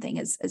 That's something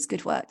as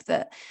Good Work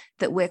that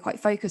we're quite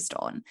focused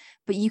on.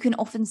 But you can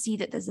often see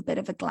that there's a bit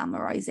of a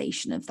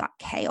glamorization of that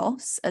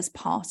chaos as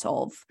part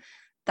of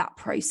that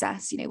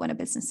process. When a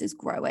business is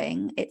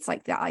growing, it's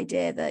like the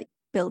idea that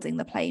building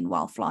the plane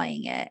while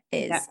flying it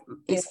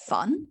is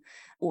fun,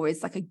 or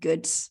is like a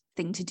good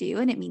thing to do,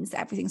 and it means that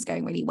everything's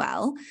going really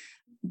well.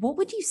 What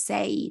would you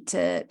say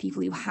to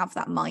people who have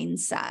that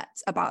mindset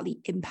about the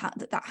impact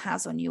that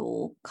has on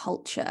your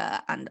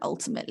culture and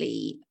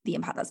ultimately the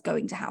impact that's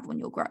going to have on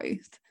your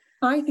growth?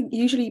 I think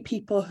usually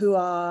people who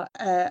are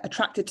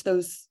attracted to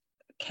those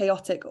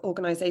chaotic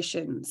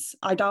organizations,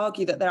 I'd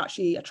argue that they're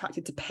actually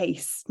attracted to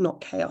pace, not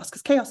chaos,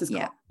 because chaos is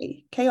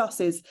costly. Chaos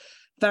is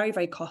very,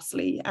 very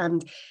costly.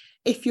 And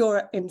if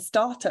you're in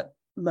startup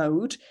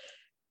mode,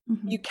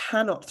 you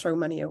cannot throw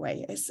money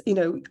away.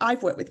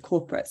 I've worked with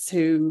corporates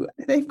who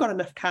they've got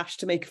enough cash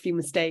to make a few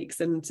mistakes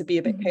and to be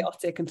a bit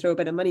chaotic and throw a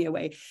bit of money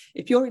away.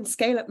 If you're in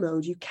scale-up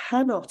mode, you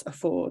cannot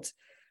afford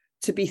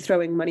to be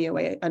throwing money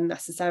away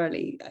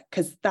unnecessarily,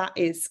 because that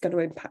is going to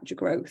impact your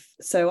growth.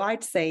 So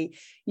I'd say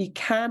you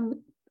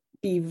can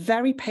be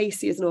very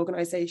pacey as an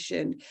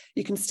organization.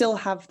 You can still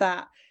have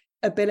that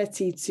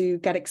ability to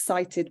get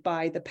excited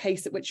by the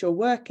pace at which you're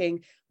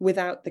working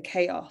without the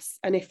chaos.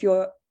 And if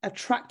you're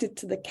attracted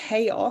to the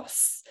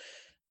chaos,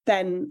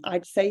 then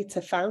I'd say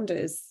to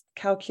founders,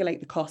 calculate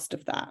the cost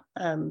of that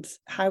and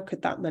how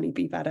could that money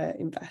be better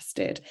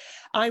invested.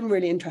 I'm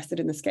really interested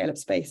in the scale-up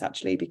space,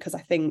 actually, because I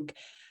think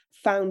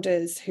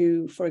founders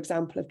who, for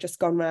example, have just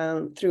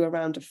gone through a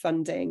round of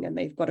funding and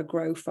they've got to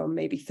grow from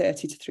maybe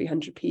 30 to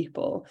 300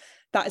 people,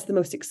 that is the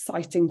most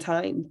exciting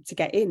time to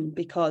get in,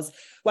 because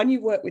when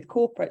you work with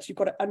corporates, you've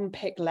got to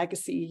unpick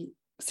legacy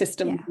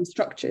systems and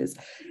structures.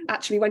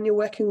 Actually, when you're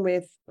working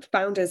with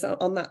founders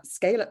on that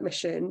scale-up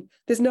mission,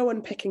 there's no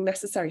unpicking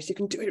necessary. So you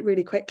can do it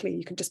really quickly.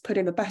 You can just put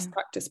in a best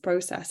practice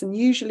process. And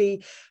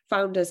usually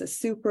founders are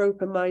super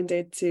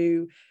open-minded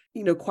to,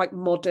 quite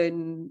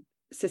modern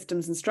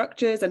systems and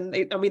structures. And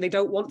they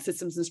don't want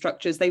systems and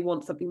structures. They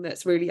want something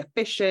that's really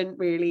efficient,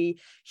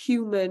 really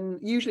human.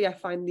 Usually I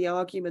find the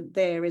argument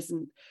there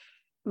isn't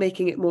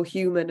making it more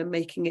human and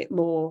making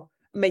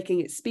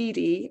it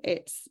speedy.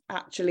 It's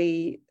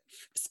actually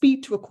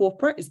speed to a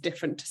corporate is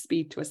different to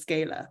speed to a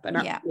scale-up. And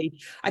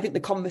actually, I think the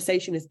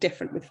conversation is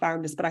different with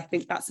founders, but I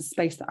think that's a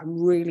space that I'm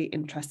really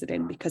interested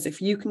in, because if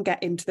you can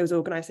get into those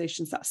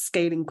organizations that are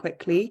scaling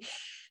quickly,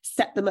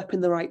 set them up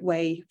in the right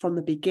way from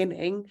the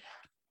beginning,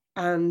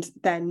 and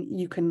then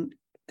you can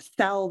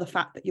sell the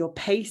fact that you're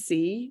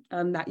pacey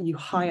and that you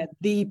hire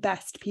the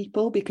best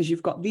people because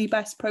you've got the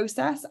best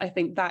process. I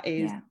think that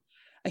is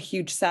a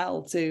huge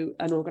sell to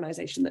an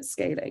organization that's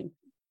scaling.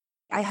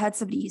 I heard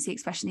somebody use the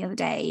expression the other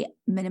day,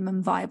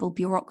 minimum viable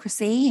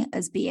bureaucracy,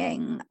 as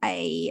being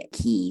a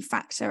key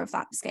factor of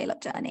that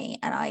scale-up journey.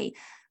 And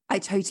I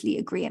totally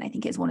agree. And I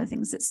think it's one of the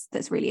things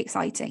that's really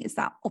exciting is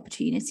that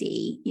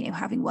opportunity,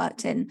 having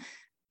worked in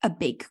a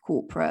big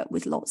corporate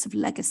with lots of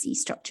legacy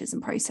structures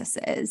and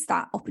processes,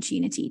 that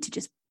opportunity to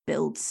just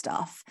build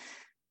stuff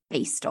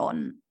based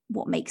on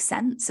what makes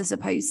sense as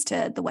opposed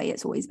to the way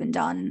it's always been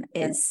done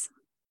is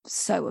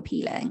so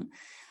appealing.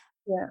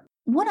 Yeah.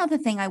 One other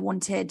thing I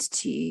wanted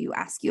to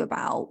ask you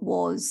about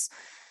was,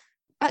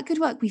 at Good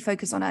Work, we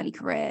focus on early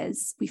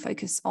careers. We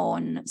focus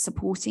on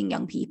supporting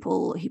young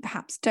people who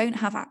perhaps don't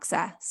have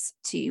access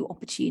to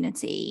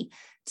opportunity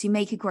to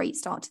make a great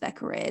start to their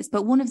careers.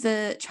 But one of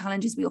the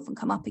challenges we often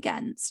come up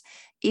against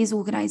is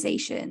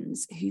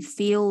organizations who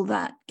feel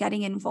that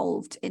getting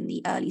involved in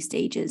the early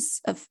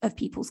stages of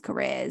people's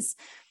careers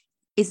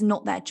is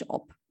not their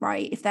job,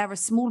 right? If they're a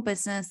small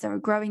business, they're a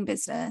growing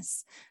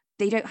business,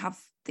 they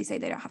say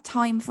they don't have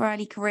time for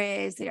early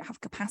careers, they don't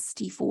have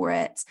capacity for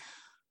it.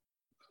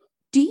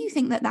 Do you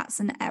think that that's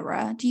an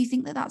error? Do you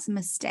think that that's a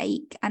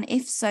mistake? And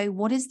if so,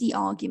 what is the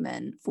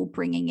argument for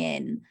bringing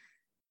in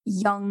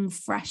young,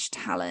 fresh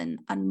talent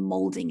and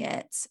molding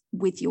it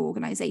with your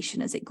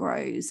organization as it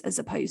grows, as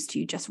opposed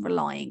to just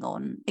relying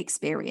on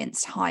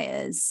experienced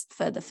hires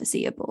for the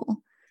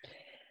foreseeable?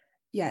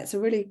 Yeah, it's a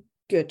really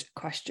good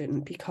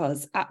question,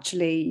 because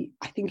actually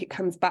I think it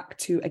comes back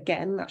to,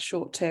 again, that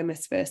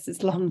short-termist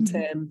versus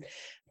long-term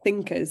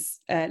thinkers,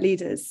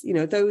 leaders,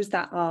 those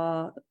that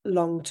are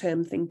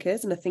long-term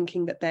thinkers and are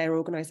thinking that their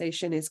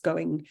organization is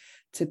going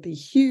to be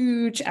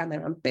huge and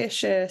they're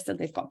ambitious and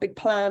they've got big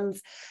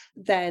plans.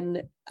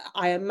 Then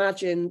I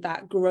imagine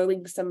that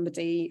growing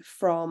somebody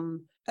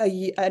from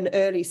an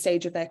early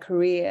stage of their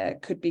career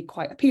could be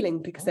quite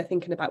appealing, because they're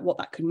thinking about what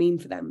that could mean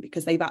for them,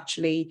 because they've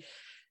actually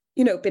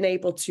been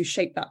able to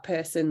shape that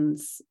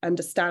person's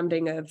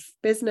understanding of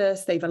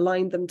business. They've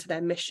aligned them to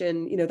their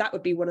mission. That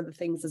would be one of the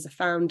things as a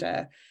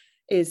founder,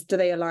 is do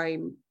they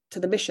align to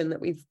the mission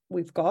that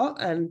we've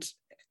got? And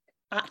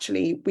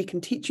actually we can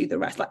teach you the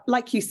rest.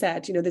 Like you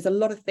said, there's a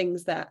lot of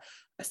things that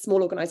a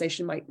small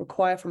organization might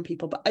require from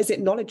people, but is it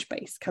knowledge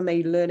based? Can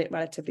they learn it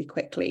relatively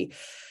quickly?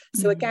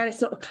 So again,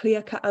 it's not a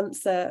clear-cut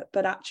answer,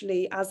 but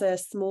actually as a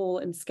small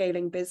and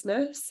scaling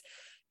business,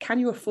 can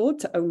you afford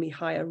to only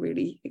hire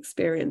really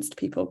experienced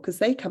people? Because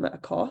they come at a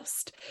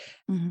cost.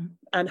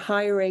 And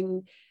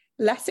hiring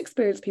less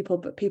experienced people,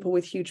 but people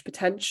with huge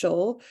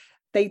potential,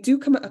 they do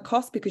come at a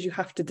cost, because you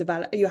have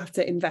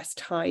to invest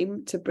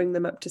time to bring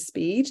them up to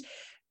speed.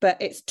 But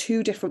it's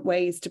two different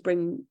ways to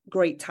bring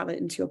great talent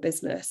into your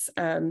business.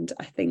 And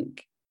I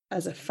think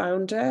as a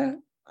founder,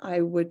 I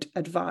would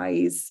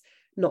advise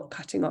not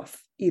cutting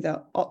off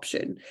either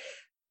option.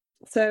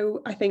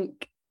 So I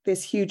think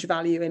there's huge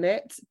value in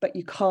it, but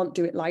you can't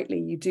do it lightly.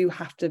 You do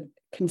have to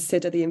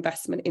consider the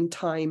investment in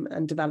time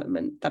and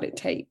development that it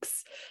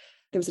takes.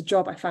 There was a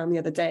job I found the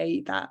other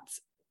day that,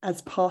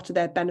 as part of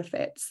their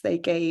benefits, they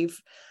gave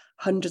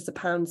hundreds of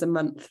pounds a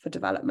month for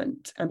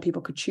development, and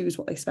people could choose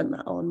what they spent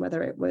that on,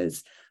 whether it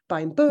was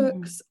buying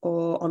books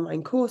or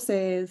online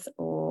courses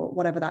or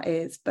whatever that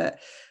is. But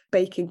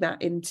baking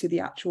that into the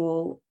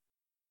actual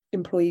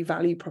employee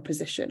value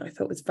proposition, I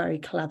thought was very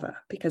clever,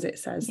 because it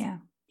says,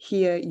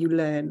 here you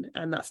learn,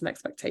 and that's an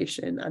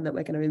expectation, and that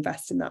we're going to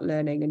invest in that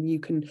learning, and you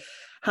can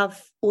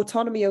have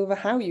autonomy over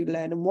how you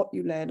learn and what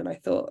you learn. And I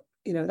thought,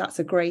 that's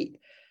a great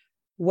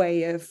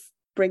way of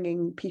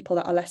bringing people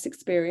that are less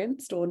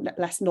experienced or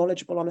less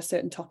knowledgeable on a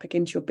certain topic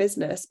into your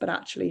business, but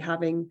actually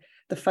having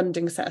the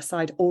funding set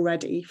aside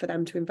already for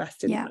them to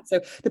invest in that. So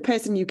the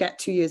person you get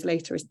 2 years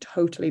later is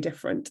totally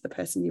different to the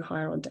person you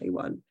hire on day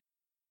one.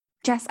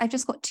 Jess, I've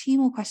just got 2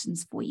 more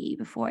questions for you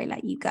before I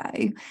let you go.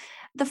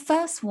 The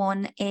first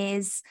one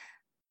is,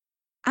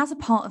 as a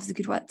part of the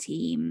Good Work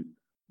team,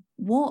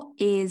 what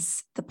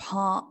is the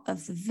part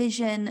of the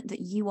vision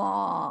that you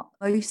are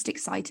most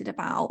excited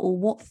about, or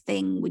what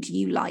thing would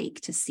you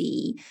like to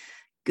see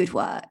Good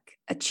Work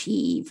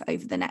achieve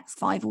over the next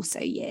 5 or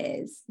so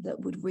years that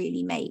would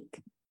really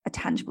make a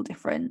tangible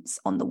difference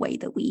on the way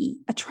that we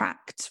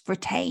attract,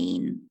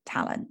 retain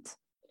talent?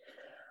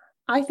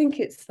 I think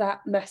it's that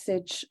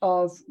message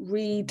of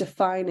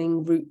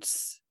redefining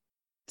routes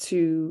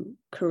to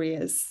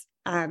careers.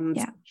 And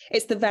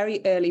it's the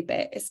very early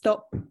bit. It's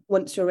not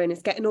once you're in,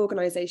 it's getting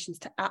organizations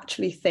to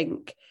actually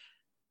think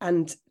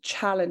and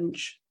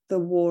challenge the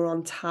war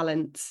on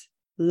talent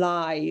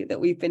lie that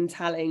we've been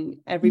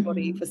telling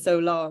everybody for so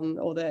long,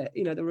 or the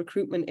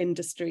recruitment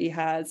industry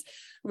has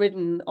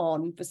ridden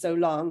on for so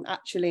long.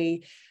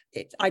 Actually,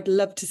 I'd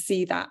love to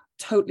see that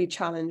totally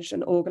challenged,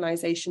 and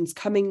organizations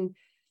coming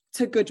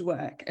to Good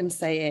Work and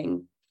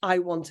saying, I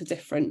want a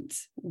different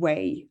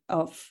way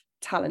of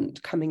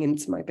talent coming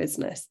into my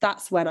business.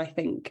 That's when I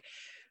think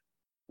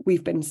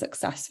we've been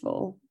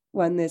successful,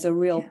 when there's a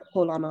real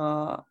pull on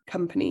our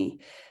company.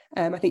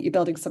 I think you're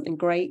building something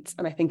great,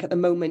 and I think at the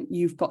moment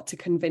you've got to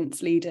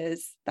convince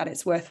leaders that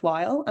it's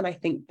worthwhile. And I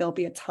think there'll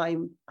be a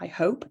time, I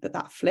hope,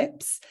 that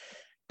flips,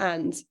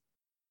 and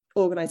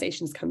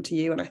organisations come to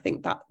you. And I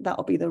think that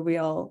that'll be the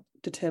real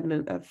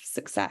determinant of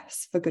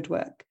success for Good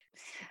Work.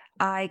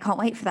 I can't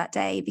wait for that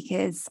day,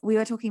 because we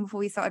were talking before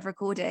we started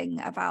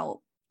recording about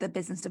the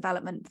business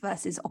development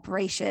versus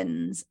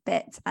operations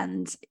bit.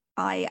 And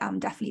I am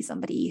definitely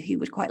somebody who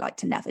would quite like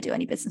to never do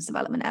any business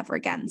development ever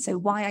again. So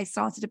why I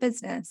started a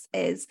business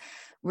is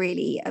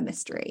really a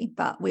mystery,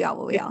 but we are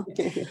what we are.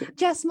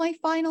 Jess, my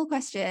final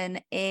question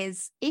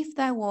is, if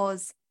there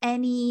was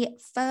any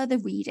further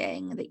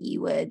reading that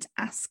you would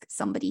ask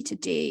somebody to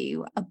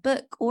do, a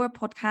book or a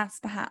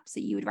podcast perhaps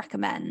that you would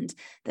recommend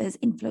that has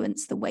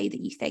influenced the way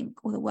that you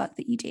think or the work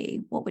that you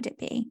do, what would it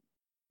be?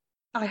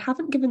 I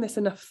haven't given this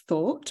enough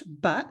thought,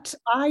 but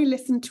I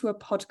listened to a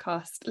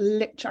podcast,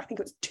 literally, I think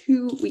it was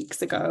 2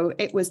 weeks ago.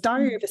 It was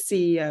Diary of a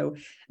CEO.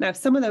 Now,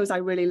 some of those I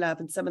really love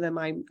and some of them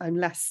I'm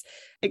less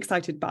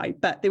excited by,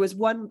 but there was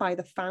one by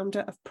the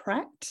founder of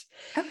Pret.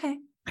 Okay.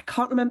 I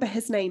can't remember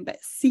his name,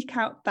 but seek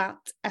out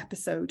that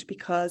episode,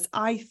 because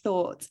I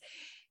thought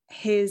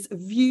his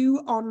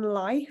view on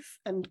life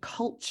and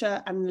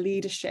culture and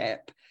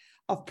leadership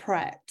of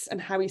Pret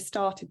and how he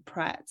started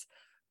Pret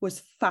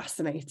was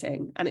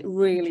fascinating, and it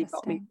really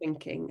got me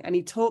thinking. And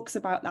he talks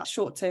about that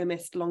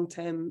short-termist,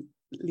 long-term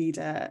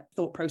leader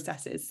thought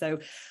processes. So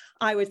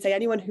I would say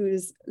anyone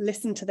who's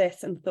listened to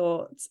this and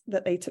thought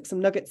that they took some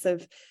nuggets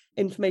of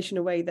information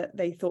away that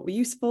they thought were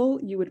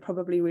useful, you would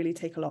probably really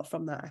take a lot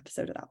from that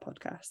episode of that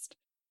podcast.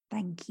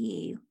 Thank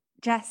you.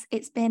 Jess,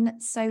 it's been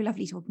so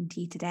lovely talking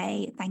to you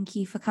today. Thank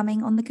you for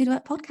coming on the Good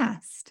Work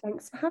podcast.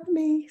 Thanks for having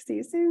me. See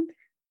you soon.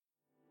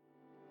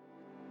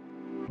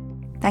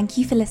 Thank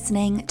you for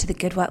listening to the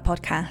Good Work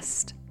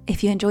podcast.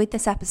 If you enjoyed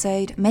this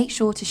episode, make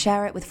sure to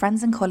share it with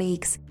friends and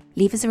colleagues,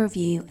 leave us a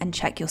review, and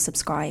check you're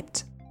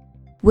subscribed.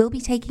 We'll be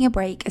taking a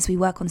break as we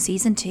work on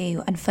season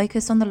 2 and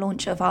focus on the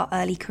launch of our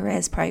early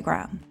careers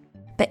programme.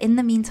 But in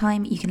the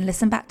meantime, you can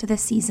listen back to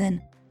this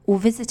season or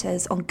visit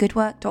us on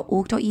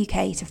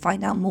goodwork.org.uk to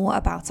find out more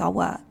about our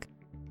work.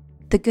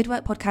 The Good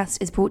Work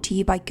podcast is brought to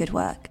you by Good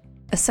Work,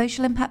 a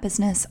social impact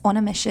business on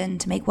a mission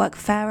to make work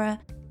fairer,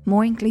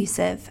 more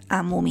inclusive,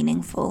 and more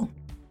meaningful.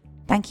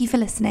 Thank you for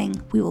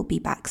listening. We will be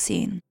back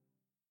soon.